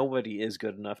 And nobody is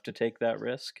good enough to take that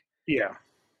risk. Yeah.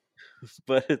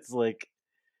 But it's like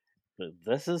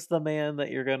this is the man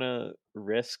that you're gonna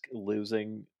risk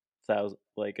losing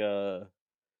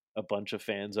a bunch of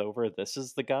fans over. This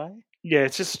is the guy. Yeah.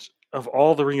 It's just of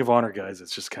all the Ring of Honor guys,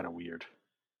 it's just kind of weird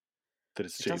that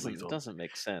it's It Jay doesn't Lethal.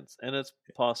 make sense, and it's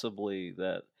possibly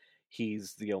that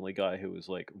he's the only guy who is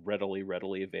like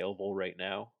readily available right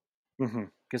now Mm-hmm.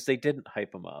 because they didn't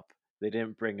hype him up. They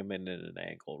didn't bring him in an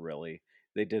angle really.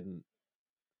 They didn't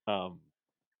um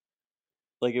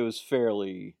like it was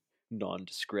fairly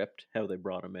nondescript how they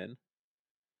brought him in.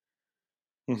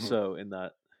 Mm-hmm. So in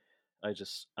that, I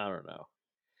don't know.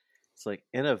 It's like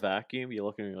in a vacuum, you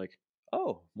look and you're like,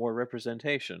 oh, more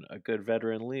representation, a good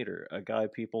veteran leader, a guy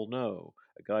people know,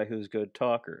 a guy who's a good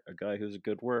talker, a guy who's a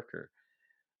good worker.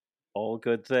 All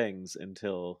good things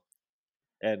until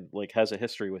and like has a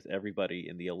history with everybody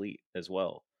in the elite as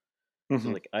well. So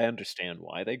Mm-hmm. like I understand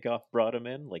why they got brought him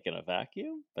in like in a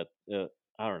vacuum, but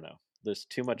I don't know. There's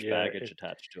too much Yeah. baggage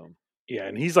attached to him. Yeah.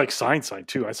 And he's like signed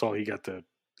too. I saw he got the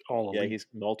all Yeah, elite. he's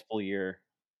multiple year,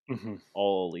 Mm-hmm.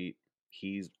 all elite.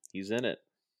 He's in it.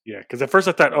 Yeah. Because at first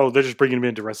I thought, oh, they're just bringing him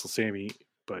in to wrestle Sammy.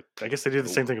 But I guess they did the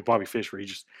Nope. same thing with Bobby Fish, where he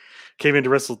just came in to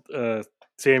wrestle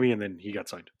Sammy and then he got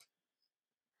signed.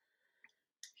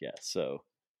 Yeah, so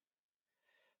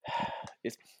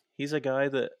it's he's a guy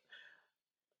that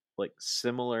like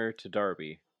similar to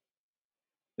Darby.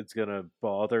 It's gonna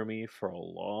bother me for a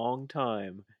long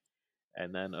time,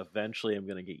 and then eventually I'm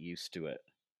gonna get used to it,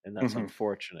 and that's Mm-hmm.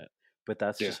 unfortunate. But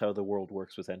that's Yeah. just how the world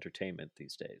works with entertainment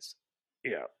these days.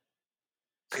 Yeah.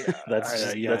 Yeah.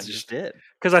 That's just it.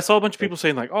 Because I saw a bunch of Like people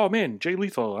saying like, "Oh man, Jay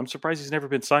Lethal, I'm surprised he's never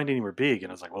been signed anywhere big."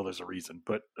 And I was like, "Well, there's a reason."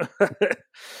 But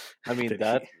I mean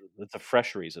that's a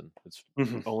fresh reason. It's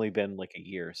Mhm, only been like a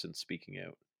year since speaking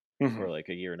out, mhm. or like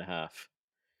a year and a half.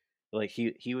 Like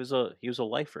he was a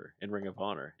lifer in Ring of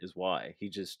Honor is why he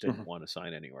just didn't Mhm. want to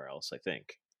sign anywhere else. I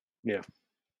think, Yeah.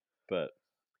 but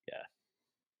yeah,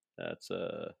 that's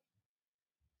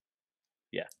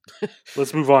yeah.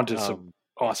 Let's move on to some um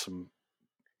awesome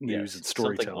news yes, and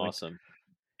something storytelling. awesome.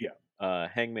 Yeah.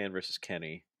 Hangman versus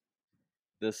Kenny.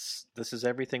 This is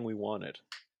everything we wanted.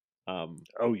 Um,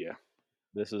 Oh yeah.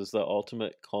 this is the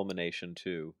ultimate culmination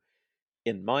to,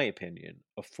 in my opinion,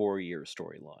 a 4 year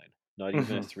storyline. Not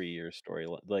even a Mhm, 3 year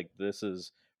storyline. Like this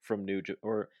is from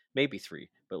or maybe three,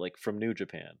 but like from New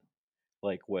Japan.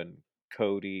 Like when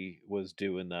Cody was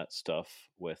doing that stuff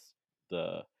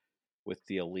the with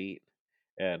the elite,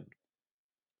 and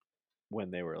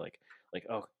when they were like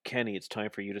oh Kenny, it's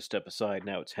time for you to step aside.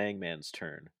 Now it's Hangman's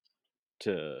turn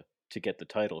to get the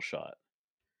title shot.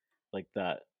 Like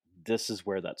that. This is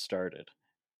where that started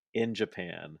in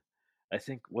Japan. I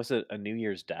think was it a New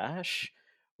Year's Dash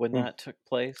when mm. that took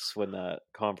place, when that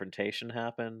confrontation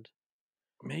happened.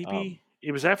 Um, Maybe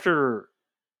it was after.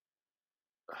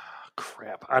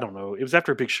 Crap, I don't know. It was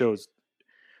after big shows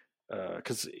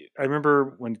because I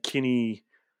remember when Kenny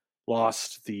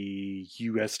lost the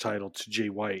U.S. title to Jay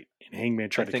White and Hangman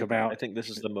tried to come I out. think this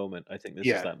is the moment. I think this is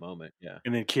Yeah, that moment. Yeah.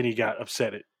 and then Kenny got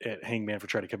upset at Hangman for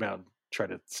trying to come out and try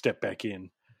to step back in.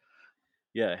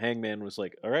 Yeah, Hangman was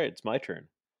like, "All right, it's my turn,"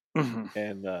 Mhm.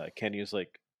 and Kenny was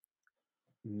like,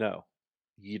 "No,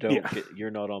 Yeah.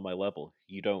 you're not on my level.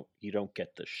 You don't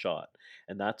get this shot."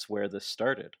 And that's where this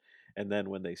started. And then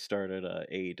when they started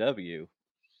AEW,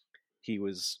 he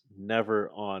was never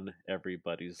on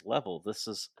everybody's level.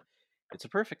 It's a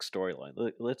perfect storyline.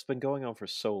 It's been going on for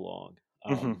so long.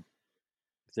 Hmm.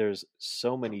 There's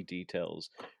so many details,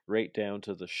 right down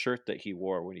to the shirt that he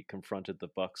wore when he confronted the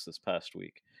Bucks this past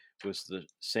week. Was the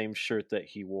same shirt that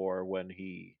he wore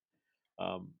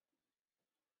um,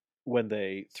 when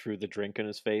they threw the drink in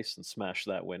his face and smashed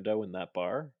that window in that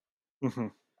bar. Hmm.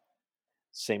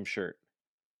 Same shirt,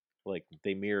 like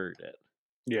they mirrored it.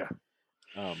 Yeah.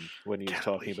 When he was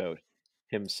talking Golly. about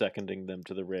him seconding them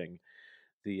to the ring,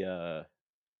 the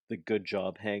good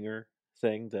job hanger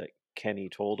thing that Kenny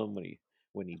told him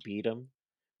when he beat him.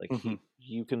 Like Hmm.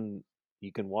 you can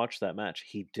watch that match.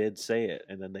 He did say it,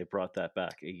 and then they brought that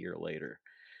back a year later.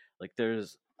 Like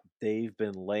they've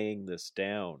been laying this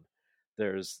down.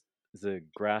 There's the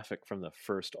graphic from the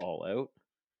first All Out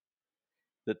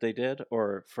that they did,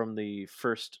 or from the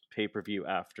first pay per view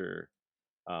after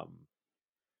um,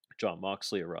 John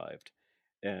Moxley arrived,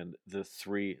 and the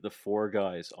four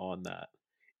guys on that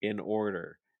in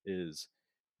order is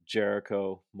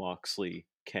Jericho, Moxley,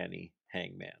 Kenny,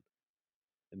 Hangman,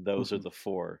 and those are Hmm. the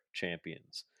four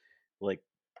champions. Like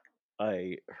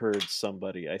I heard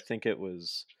somebody, I think it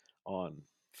was on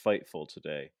Fightful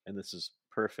today, and this is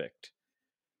perfect.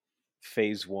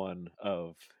 Phase one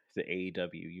of the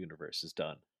AEW universe is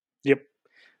done. Yep.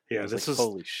 I Yeah. was like, This is.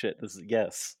 holy shit! This is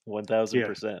yes,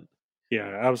 1000%. Yeah.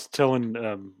 Yeah. I was telling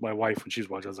my wife when she was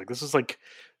watching, I was like, this is like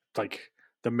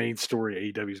the main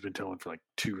story AEW's been telling for like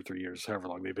 2 or 3 years, however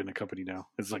long they've been a company now.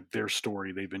 It's like their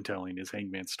story they've been telling is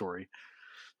Hangman's story.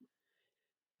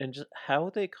 And just how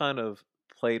they kind of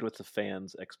played with the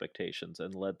fans' expectations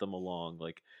and led them along.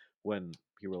 Like when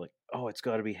you were like, "Oh, it's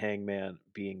got to be Hangman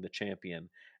being the champion,"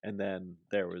 and then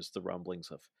there was the rumblings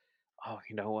of, "Oh,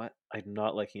 you know what? I'm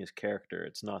not liking his character.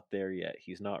 It's not there yet.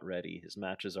 He's not ready. His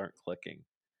matches aren't clicking."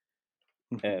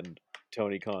 Hmm. And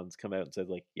Tony Khan's come out and said,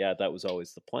 "Like, yeah, that was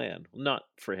always the plan. Not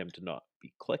for him to not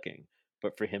be clicking,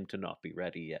 but for him to not be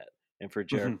ready yet, and for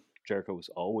Hmm. Jericho was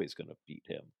always going to beat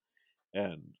him."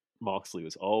 And Moxley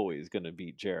was always going to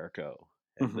beat Jericho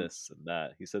and Hmm. this and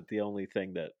that. He said the only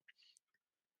thing that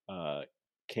uh,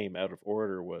 came out of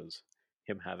order was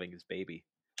him having his baby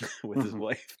with his Hmm.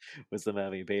 wife, was them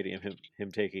having a baby and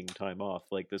him taking time off.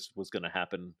 Like this was going to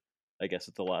happen, I guess,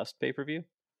 at the last pay per view,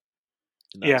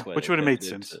 and Yeah, which would have made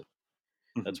sense.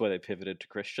 Hmm. that's why they pivoted to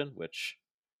Christian, which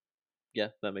yeah,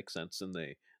 that makes sense, and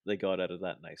they got out of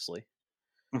that nicely.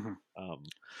 Hmm. Um,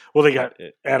 Well, they but got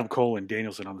it Adam Cole and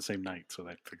Danielson on the same night, so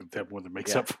that more than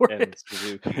makes yeah, up for and it.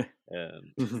 Suzuki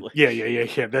and Hmm. like Yeah, yeah, yeah,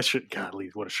 yeah. That should, golly,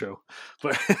 what a show!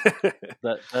 But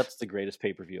that's the greatest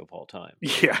pay per view of all time.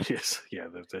 yeah, it is. Yeah,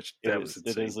 that was It is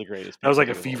insane. the greatest That pay was per like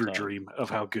a view of all fever time. dream of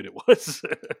how good it was.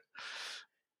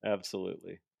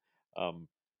 Absolutely. Um,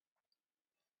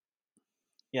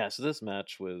 yeah. So this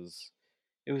match was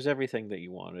it was everything that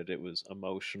you wanted. It was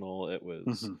emotional. It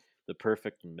was Hmm. the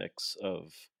perfect mix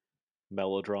of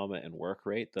melodrama and work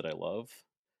rate that I love.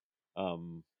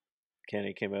 Um,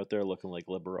 Kenny came out there looking like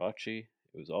Liberace.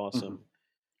 It was Hmm. awesome.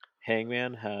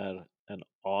 Hangman had an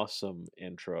awesome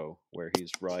intro where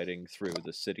he's riding through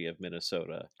the city of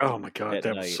Minnesota Oh my god, at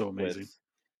that was night so with amazing.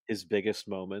 his biggest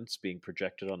moments being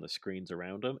projected on the screens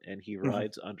around him, and he Hmm.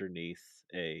 rides underneath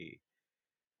a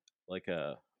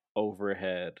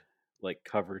overhead like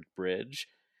covered bridge,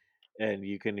 and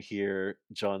you can hear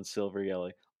John Silver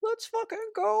yelling, "Let's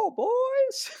fucking go,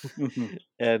 boys!" Hmm.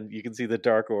 And you can see the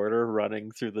Dark Order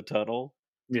running through the tunnel,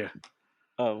 Yeah.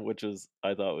 which is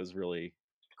I thought was really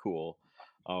cool.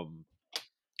 Um,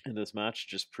 and this match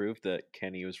just proved that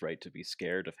Kenny was right to be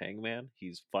scared of Hangman.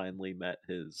 He's finally met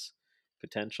his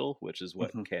potential, which is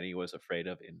what Hmm. Kenny was afraid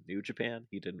of in New Japan.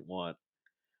 He didn't want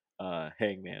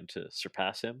Hangman to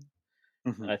surpass him.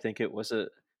 Hmm. I think it was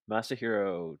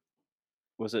Masahiro,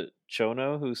 was it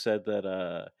Chono who said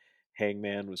that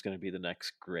Hangman was going to be the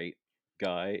next great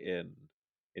guy in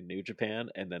New Japan,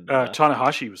 and then left,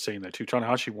 Tanahashi was saying that too.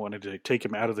 Tanahashi wanted to take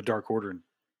him out of the Dark Order and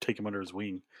take him under his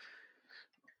wing.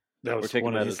 That or was take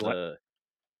one him of out of his,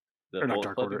 the or not Bullet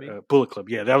Dark Club. You Order, mean? Bullet Club.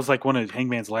 Yeah, that was like one of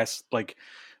Hangman's last like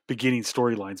beginning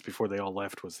storylines before they all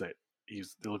left. Was that it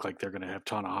looked like they're going to have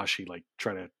Tanahashi like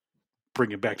try to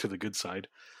bring him back to the good side.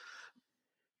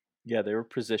 Yeah, they were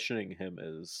positioning him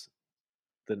as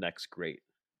the next great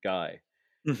guy,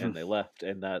 Hmm. and they left,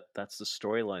 and that's the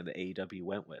storyline that AEW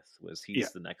went with, was Yeah.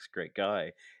 he's the next great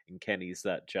guy, and Kenny's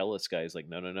that jealous guy. He's like,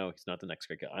 no, no, no, he's not the next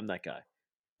great guy. I'm that guy.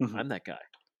 Hmm. I'm that guy.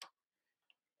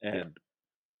 Yeah. And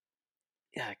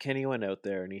yeah, Kenny went out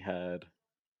there and he had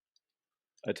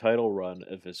a title run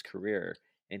of his career,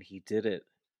 and he did it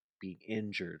being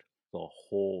injured the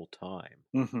whole time.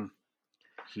 Hmm.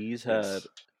 He's had Yes.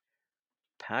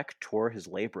 Pac tore his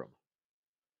labrum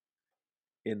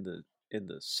in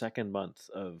the second month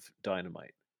of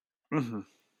Dynamite. Hmm.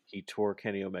 He tore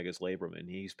Kenny Omega's labrum, and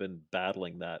he's been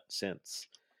battling that since.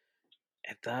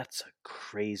 And that's a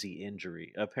crazy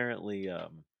injury. Apparently,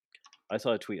 I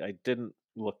saw a tweet. I didn't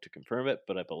look to confirm it,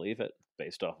 but I believe it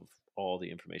based off of all the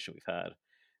information we've had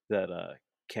that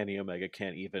Kenny Omega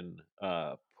can't even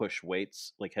push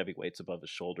weights, like heavy weights, above his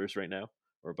shoulders right now,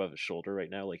 or above his shoulder right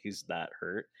now. Like he's that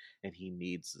hurt, and he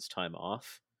needs this time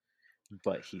off.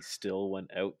 But he still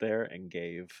went out there and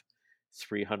gave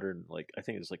 300, like I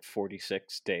think it's like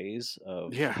 46 days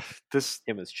of Yeah, this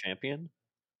him as champion,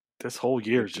 this whole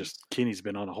year is which just is Kenny's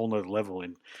been on a whole nother level.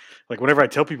 And like whenever I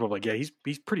tell people, I'm like, yeah, he's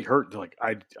pretty hurt. They're like,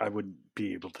 I wouldn't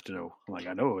be able to know. I'm like,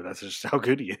 I know that's just how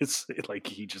good he is. Like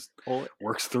he just well,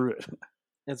 works through it.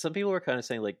 and some people were kind of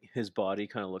saying like his body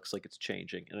kind of looks like it's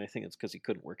changing, and I think it's because he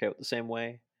couldn't work out the same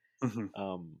way. Hmm.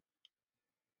 Um,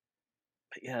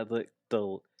 but yeah, the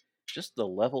just the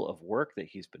level of work that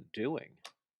he's been doing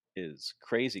is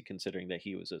crazy considering that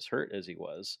he was as hurt as he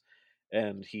was,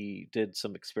 and he did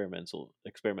some experimental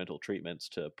treatments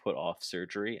to put off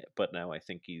surgery, but now I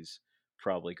think he's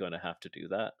probably going to have to do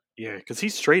that. Yeah, because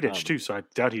he's straight edge um too, so I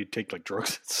doubt he'd take like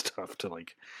drugs and stuff to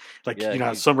like yeah, how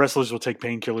he some wrestlers will take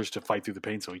painkillers to fight through the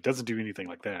pain. So he doesn't do anything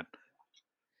like that.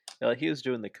 he was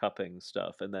doing the cupping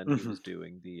stuff, and then he Hmm. was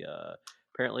doing the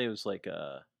apparently it was like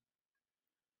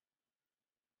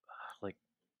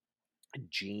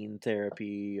gene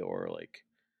therapy or like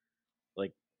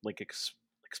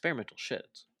experimental shit,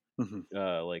 Hmm.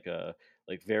 uh like uh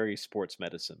like very sports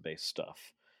medicine based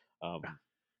stuff.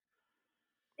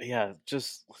 Yeah,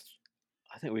 just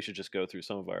I think we should just go through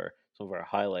some of our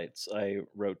highlights. I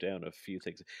wrote down a few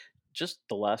things. Just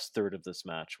the last third of this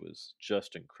match was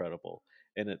just incredible,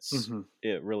 and Hmm.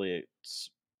 it really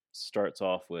starts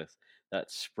off with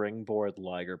that springboard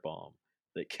Liger bomb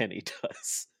that Kenny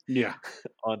does Yeah.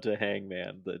 onto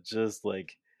Hangman. That just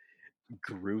like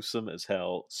gruesome as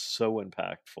hell, so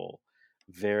impactful,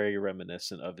 very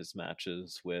reminiscent of his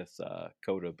matches with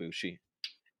Kota Ibushi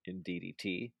in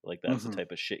DDT. Like that's the Hmm.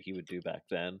 type of shit he would do back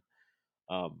then.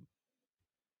 Um,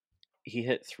 he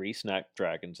hit 3 snap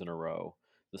dragons in a row.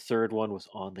 The third one was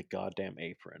on the goddamn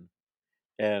apron,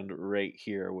 and right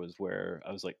here was where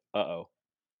I was like, "Uh oh."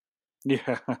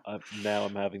 Yeah. Now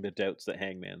I'm having the doubts that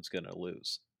Hangman's gonna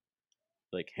lose.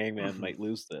 Like Hangman Hmm. might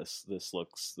lose this. This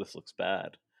looks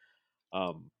bad.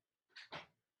 Um,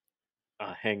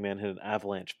 Hangman hit an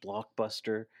avalanche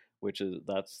blockbuster, which is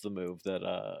that's the move that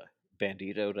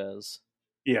Bandito does.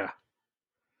 Yeah.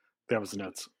 That was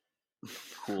nuts.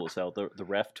 Cool as hell. The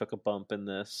ref took a bump in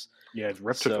this, Yeah, the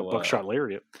ref took a so buckshot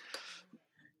lariat.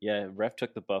 yeah, ref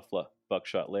took the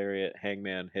buckshot lariat.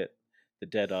 Hangman hit the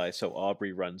dead eye, so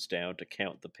Aubrey runs down to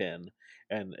count the pin,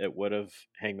 and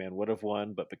Hangman would have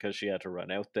won, but because she had to run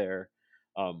out there,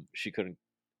 she couldn't.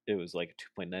 It was like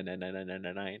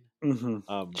 2.99999. Hmm.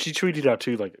 Um, She tweeted out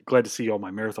too, like, glad to see all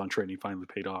my marathon training finally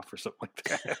paid off, or something like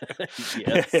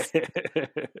yes,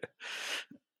 that.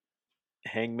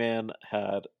 Hangman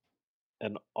had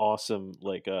an awesome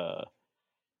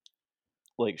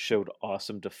showed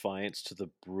awesome defiance to the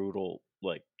brutal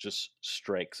just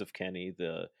strikes of Kenny,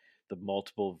 the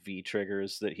multiple V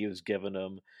triggers that he was giving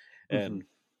him, Hmm.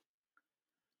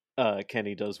 and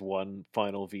Kenny does one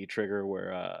final V trigger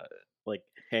where like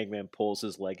Hangman pulls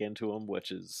his leg into him,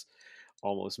 which is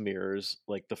almost mirrors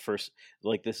like the first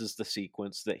like this is the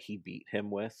sequence that he beat him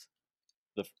with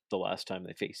the last time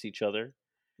they faced each other.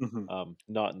 Hmm.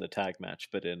 Not in the tag match,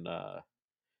 but in the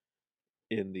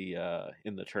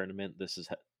tournament.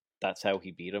 That's how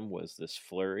he beat him, was this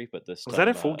flurry, but this Was that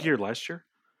time at Full Gear last year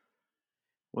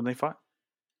when they fought?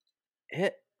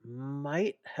 it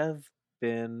might have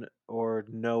been, or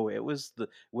no, it was the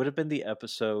would have been the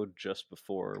episode just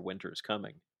before Winter's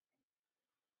Coming.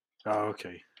 Oh,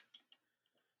 okay.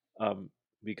 Um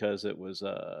because it was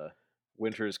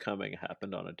Winter's Coming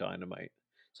happened on a Dynamite.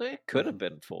 So it could have Hmm.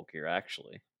 been Full Gear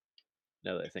actually,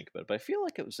 now that I think about it. But I feel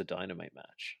like it was a Dynamite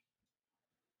match.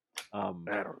 Um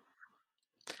I don't.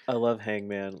 I love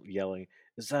Hangman yelling,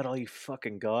 "Is that all you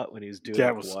fucking got?" when he's doing the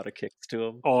That was Kawada kicks to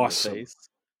him in the awesome. face.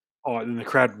 Oh, and the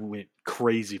crowd went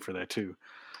crazy for that too.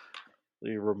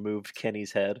 He removed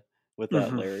Kenny's head with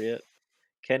that Hmm. lariat.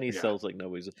 Kenny Yeah. sells like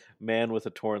nobody's man with a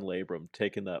torn labrum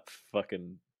taking that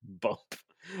fucking bump.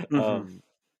 Hmm. Um,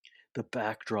 the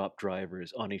backdrop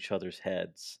drivers on each other's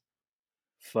heads.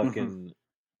 Hmm. Fucking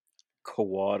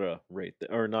Kawada right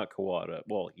there, or not Kawada.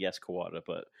 Well, yes, Kawada,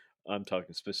 but I'm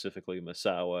talking specifically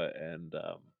Masawa and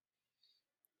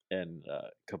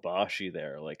Kabashi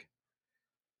there. Like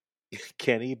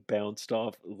Kenny bounced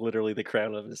off literally the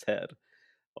crown of his head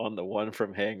on the one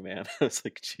from Hangman. I was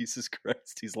like, Jesus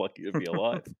Christ, he's lucky to be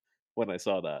alive. When I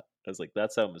saw that, I was like,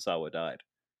 that's how Misawa died.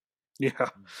 Yeah.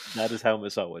 That is how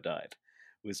Misawa died.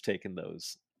 Was taking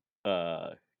those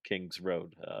King's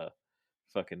Road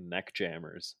fucking neck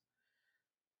jammers.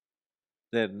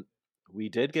 Then we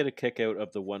did get a kick out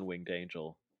of the one winged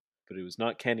angel, but it was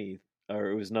not Kenny,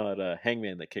 or it was not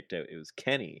Hangman that kicked out. It was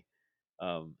Kenny.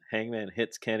 Hangman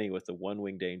hits Kenny with the one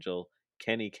winged angel.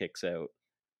 Kenny kicks out.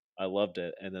 I loved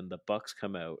it. And then the Bucks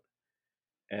come out,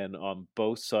 and on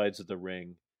both sides of the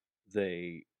ring,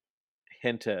 they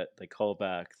hint at, they call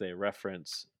back, they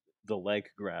reference the leg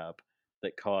grab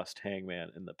that cost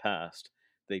Hangman in the past.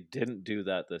 They didn't do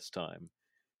that this time.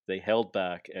 They held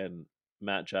back, and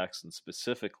Matt Jackson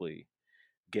specifically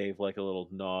gave like a little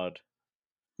nod,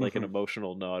 like an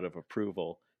emotional nod of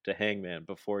approval to Hangman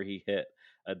before he hit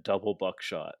a double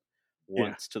buckshot,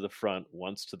 once to the front,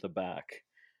 once to the back,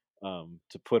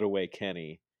 to put away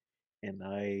Kenny. And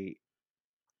I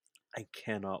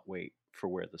cannot wait for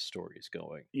where the story is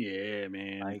going. Yeah,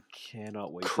 man. I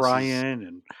cannot wait. Crying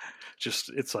and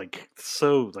just, it's like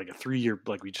so like a 3-year,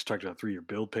 like we just talked about, 3-year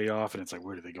build payoff, and it's like,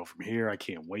 where do they go from here? I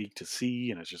can't wait to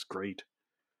see, and it's just great.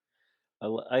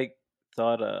 I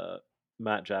thought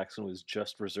Matt Jackson was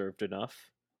just reserved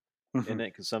enough in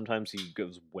it, because sometimes he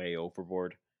goes way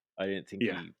overboard. I didn't think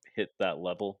he hit that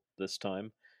level this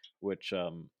time, which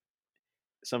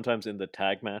sometimes in the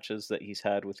tag matches that he's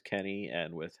had with Kenny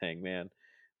and with Hangman,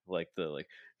 like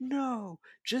no,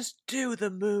 just do the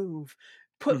move,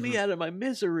 put me out of my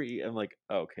misery. I'm like,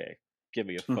 okay, give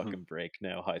me a fucking break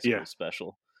now, High School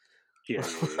Special. Yeah.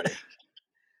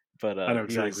 But I know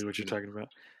exactly what you're talking about.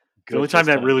 The only time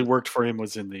that really worked for him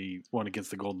was in the one against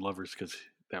the Golden Lovers, because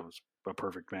that was a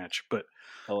perfect match. But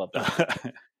I love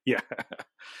that. Yeah.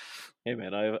 Hey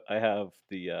man, I have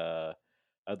the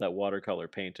that watercolor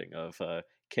painting of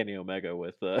Kenny Omega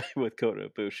with Kota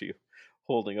Ibushi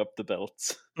holding up the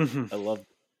belts. I love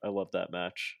that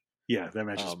match. Yeah, that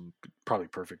match is probably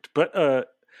perfect. But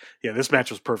yeah, this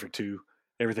match was perfect too.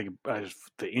 Everything,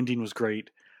 the ending was great.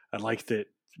 I like that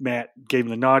Matt gave him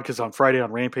the nod, because on Friday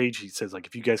on Rampage he says, like,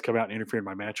 if you guys come out and interfere in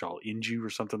my match, I'll end you, or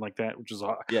something like that. Which is,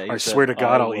 I swear to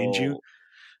God, I'll end you.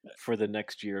 For the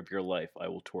next year of your life, I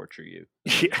will torture you.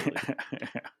 Yeah.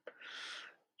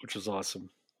 Which was awesome.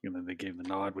 And then they gave the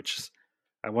nod, which is,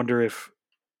 I wonder if,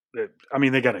 I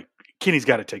mean, Kenny's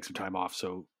got to take some time off,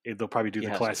 so they'll probably do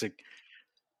the classic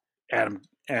Adam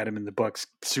and the Bucks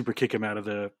super kick him out of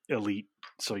the Elite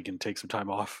so he can take some time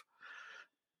off.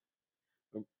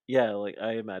 Yeah, like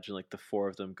I imagine like the four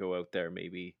of them go out there,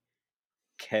 maybe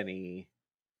Kenny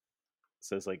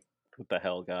says like, what the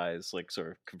hell, guys, like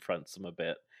sort of confronts them a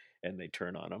bit, and they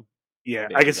turn on him. Yeah,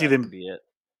 maybe I can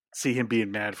see him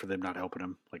being mad for them not helping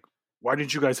him. Like, why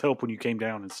didn't you guys help when you came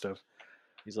down and stuff?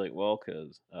 He's like, well,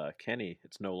 because Kenny,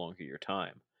 it's no longer your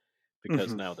time,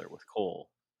 because now they're with Cole.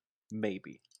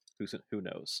 Maybe. Who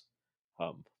knows?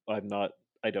 I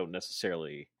don't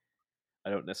necessarily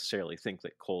think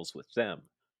that Cole's with them.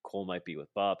 Cole might be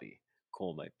with Bobby.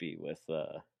 Cole might be with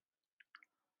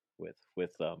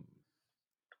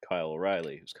Kyle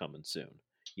O'Reilly, who's coming soon.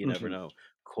 You never know.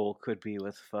 Cole could be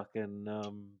with fucking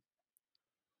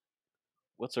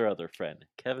what's our other friend?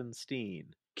 Kevin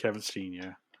Steen.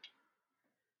 Yeah.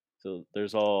 So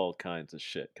there's all kinds of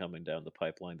shit coming down the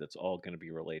pipeline that's all going to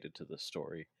be related to this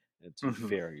story. It's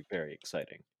very, very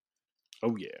exciting.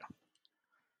 Oh yeah.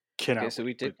 Okay, so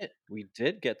we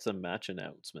did get some match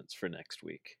announcements for next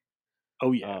week.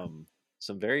 Oh yeah.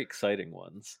 Some very exciting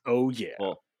ones. Oh yeah.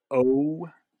 Well, oh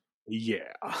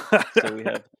yeah. So we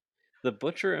have the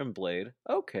Butcher and Blade,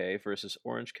 versus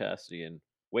Orange Cassidy and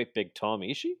Big Tom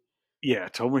Ishii? Yeah,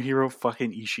 Tomohiro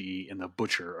fucking Ishii and the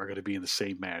Butcher are going to be in the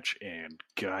same match, and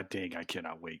god dang, I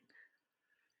cannot wait.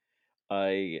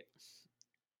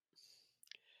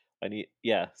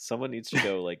 Someone needs to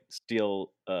go like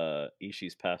steal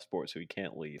Ishii's passport so he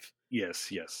can't leave.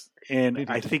 Yes, and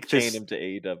I think chain him to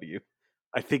AEW.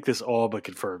 I think this all but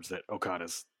confirms that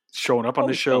Okada's showing up on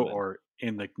this show or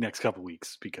in the next couple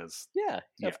weeks, because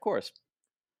of course.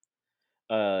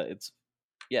 It's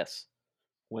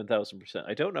 1000%.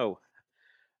 I don't know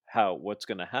what's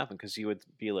going to happen, because you would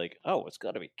be like, oh, it's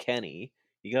got to be Kenny.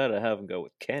 You got to have him go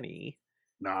with Kenny.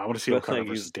 No, I want to see Okada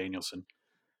versus Danielson.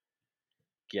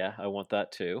 Yeah, I want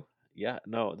that too. Yeah,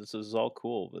 no, this is all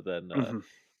cool. But then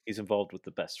he's involved with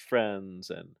the Best Friends,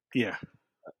 and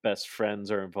Best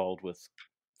Friends are involved with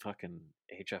fucking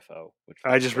HFO. Which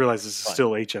I just realized this is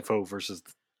still HFO versus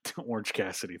Orange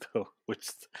Cassidy, though, which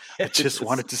I just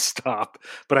wanted to stop.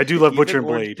 But I do love Butcher and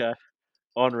Blade.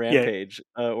 On Rampage,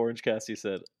 Orange Cassidy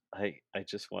said, I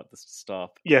just want this to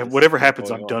stop. Yeah, whatever happens,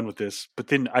 I'm done with this. But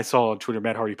then I saw on Twitter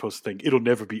Matt Hardy post a thing, it'll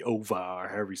never be over, or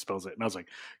however he spells it. And I was like,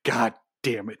 God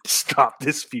damn it, stop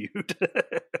this feud.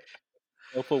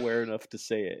 Self-aware enough to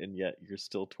say it, and yet you're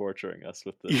still torturing us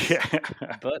with this. Yeah.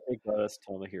 But it got us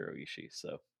Tomohiro Ishii,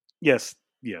 so. Yes.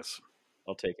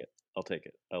 I'll take it.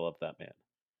 I love that man.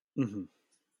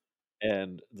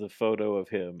 And the photo of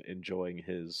him enjoying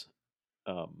his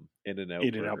In-N-Out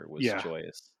burger was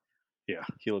joyous. Yeah.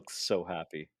 He looks so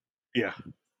happy. Yeah.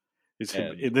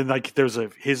 And then like there's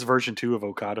his version too of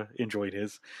Okada, enjoyed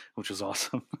his, which was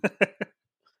awesome.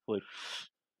 Like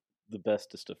the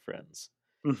bestest of friends.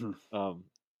 Mm-hmm.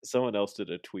 Someone else did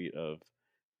a tweet of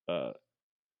uh,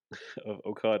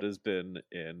 Okada's been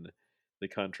in the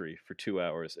country for 2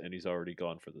 hours and he's already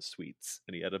gone for the sweets,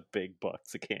 and he had a big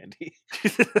box of candy.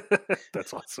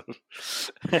 That's awesome.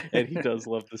 And he does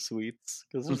love the sweets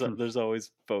because Mhm. there's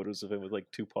always photos of him with like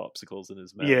 2 popsicles in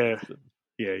his mouth. Yeah, And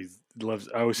yeah, he loves.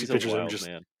 I always see he's a pictures of him wild just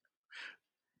man.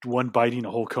 one biting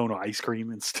a whole cone of ice cream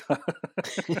and stuff.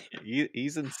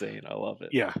 He's insane. I love it.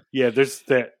 Yeah, yeah.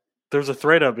 There's a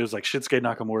thread up. It was like Shinsuke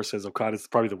Nakamura says Okada's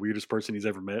probably the weirdest person he's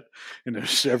ever met, and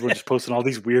there's everyone just posting all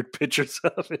these weird pictures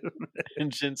of him.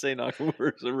 And Shinsei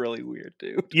Nakamura is a really weird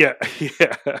dude. Yeah,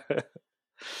 yeah.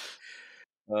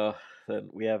 Then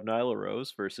we have Nyla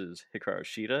Rose versus Hikaru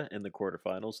Shida in the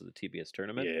quarterfinals of the TBS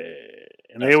tournament. Yeah,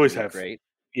 and That's they always gonna be have great.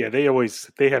 Yeah,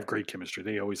 they have great chemistry.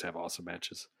 They always have awesome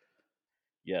matches.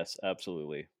 Yes,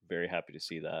 absolutely. Very happy to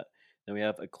see that. Then we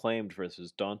have Acclaimed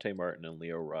versus Dante Martin and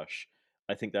Leo Rush.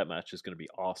 I think that match is going to be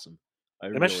awesome. I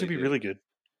That match should really be do. really good.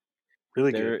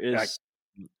 Really There good. is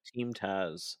Team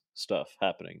Taz stuff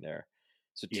happening there.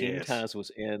 So Team Yes. Taz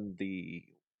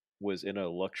was in a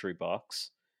luxury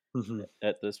box Mm-hmm.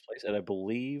 at this place, and I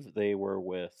believe they were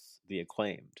with the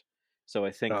Acclaimed. So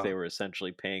I think they were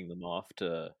essentially paying them off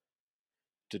to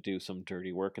do some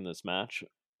dirty work in this match,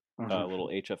 a little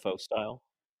HFO style.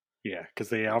 Yeah, because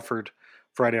they offered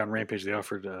Friday on Rampage. They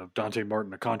offered Dante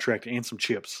Martin a contract and some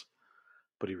chips,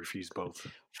 but he refused both.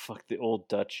 Fuck, the old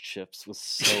Dutch chips was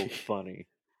so funny.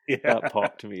 Yeah, That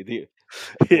popped to me. The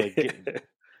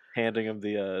handing him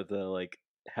the like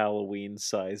Halloween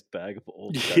sized bag of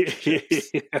old Dutch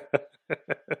chips.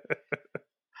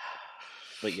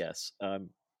 But yes,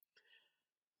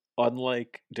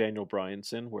 unlike Daniel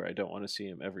Bryanson, where I don't want to see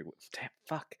him every week. Damn,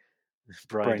 fuck.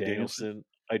 Bryan Danielson,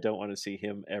 I don't want to see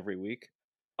him every week.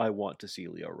 I want to see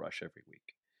Leo Rush every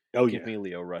week. Oh, Give me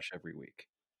Leo Rush every week.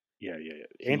 Yeah.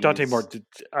 And Dante Martin.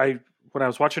 When I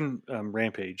was watching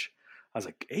Rampage, I was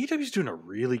like, AEW's doing a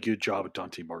really good job at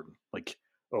Dante Martin. Like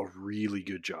a really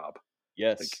good job.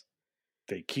 Yes. Like,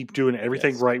 they keep doing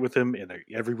everything right with him, and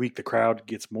every week the crowd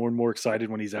gets more and more excited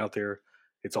when he's out there.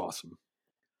 It's awesome.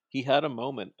 He had a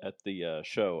moment at the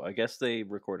show. I guess they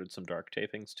recorded some dark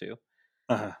tapings too.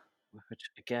 Uh-huh. Which,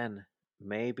 again,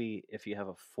 maybe if you have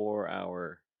a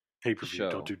 4-hour pay-per-view,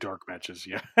 don't do dark matches.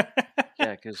 Yeah.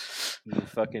 Yeah, because you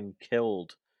fucking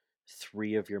killed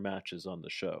 3 of your matches on the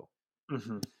show.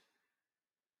 Mm-hmm.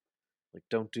 Like,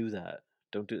 don't do that.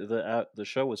 Don't do the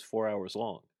show was 4 hours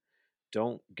long.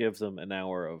 Don't give them an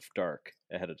hour of dark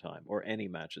ahead of time, or any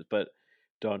matches. But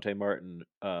Dante Martin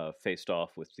faced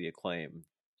off with the Acclaim,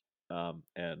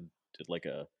 and did like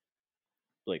a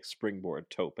springboard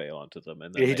tope onto them,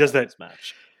 and then he does that this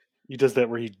match. He does that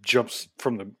where he jumps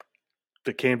from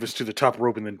the canvas to the top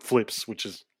rope and then flips, which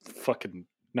is fucking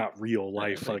not real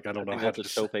life. Like, I don't know how to.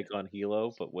 That's a tope on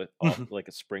Hilo, but with like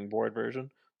a springboard version.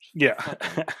 Yeah.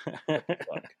 Fuck.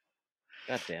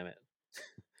 God damn it.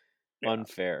 Yeah.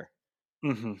 Unfair.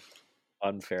 Mm-hmm.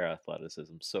 Unfair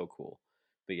athleticism. So cool.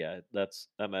 But yeah, that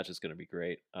match is going to be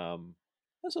great.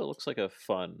 Also, it looks like a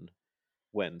fun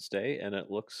Wednesday, and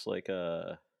it looks like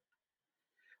I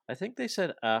think they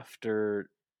said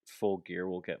after Full Gear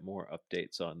we'll get more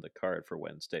updates on the card for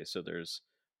Wednesday, so there's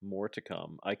more to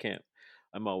come.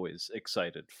 I'm always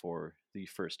excited for the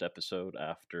first episode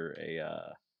after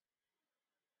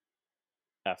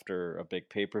a big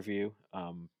pay-per-view.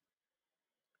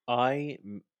 I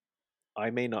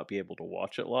may not be able to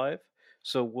watch it live,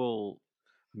 so we'll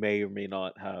may or may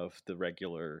not have the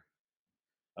regular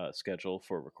schedule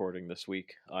for recording this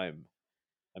week. I'm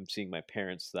seeing my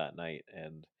parents that night,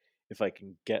 and if I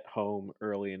can get home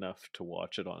early enough to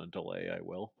watch it on a delay, I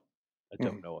will. I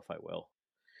don't know if I will.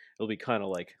 It'll be kind of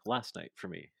like last night for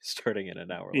me, starting in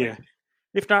an hour late.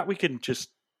 If not, we can just,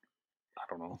 I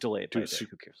don't know, delay it by a day.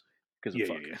 Who cares? Because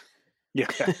yeah.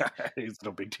 It's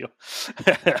no big deal.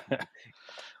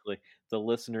 Like, the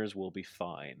listeners will be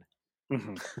fine.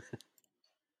 Mm-hmm.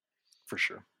 For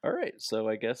sure. All right, so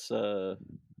I guess that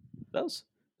was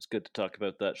good to talk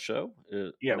about that show.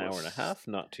 An hour and a half,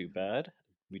 not too bad.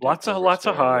 Lots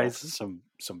of highs,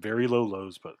 some very low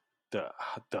lows, but the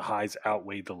highs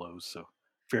outweighed the lows, so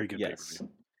very good pay-per-view.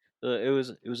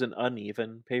 It was an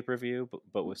uneven pay-per-view,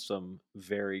 but with some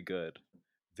very good,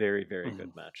 very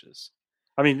good matches.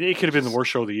 I mean, it could have been the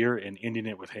worst show of the year, and ending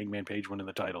it with Hangman Page winning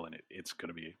the title, and it's going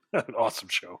to be an awesome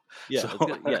show. Yeah,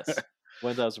 yes,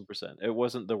 1000%. It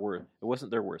wasn't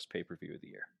their worst pay-per-view of the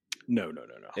year. No.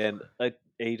 And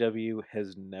AEW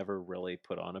has never really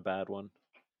put on a bad one.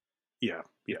 Yeah.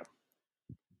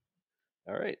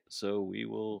 All right, so we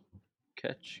will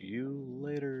catch you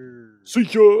later. See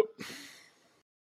ya.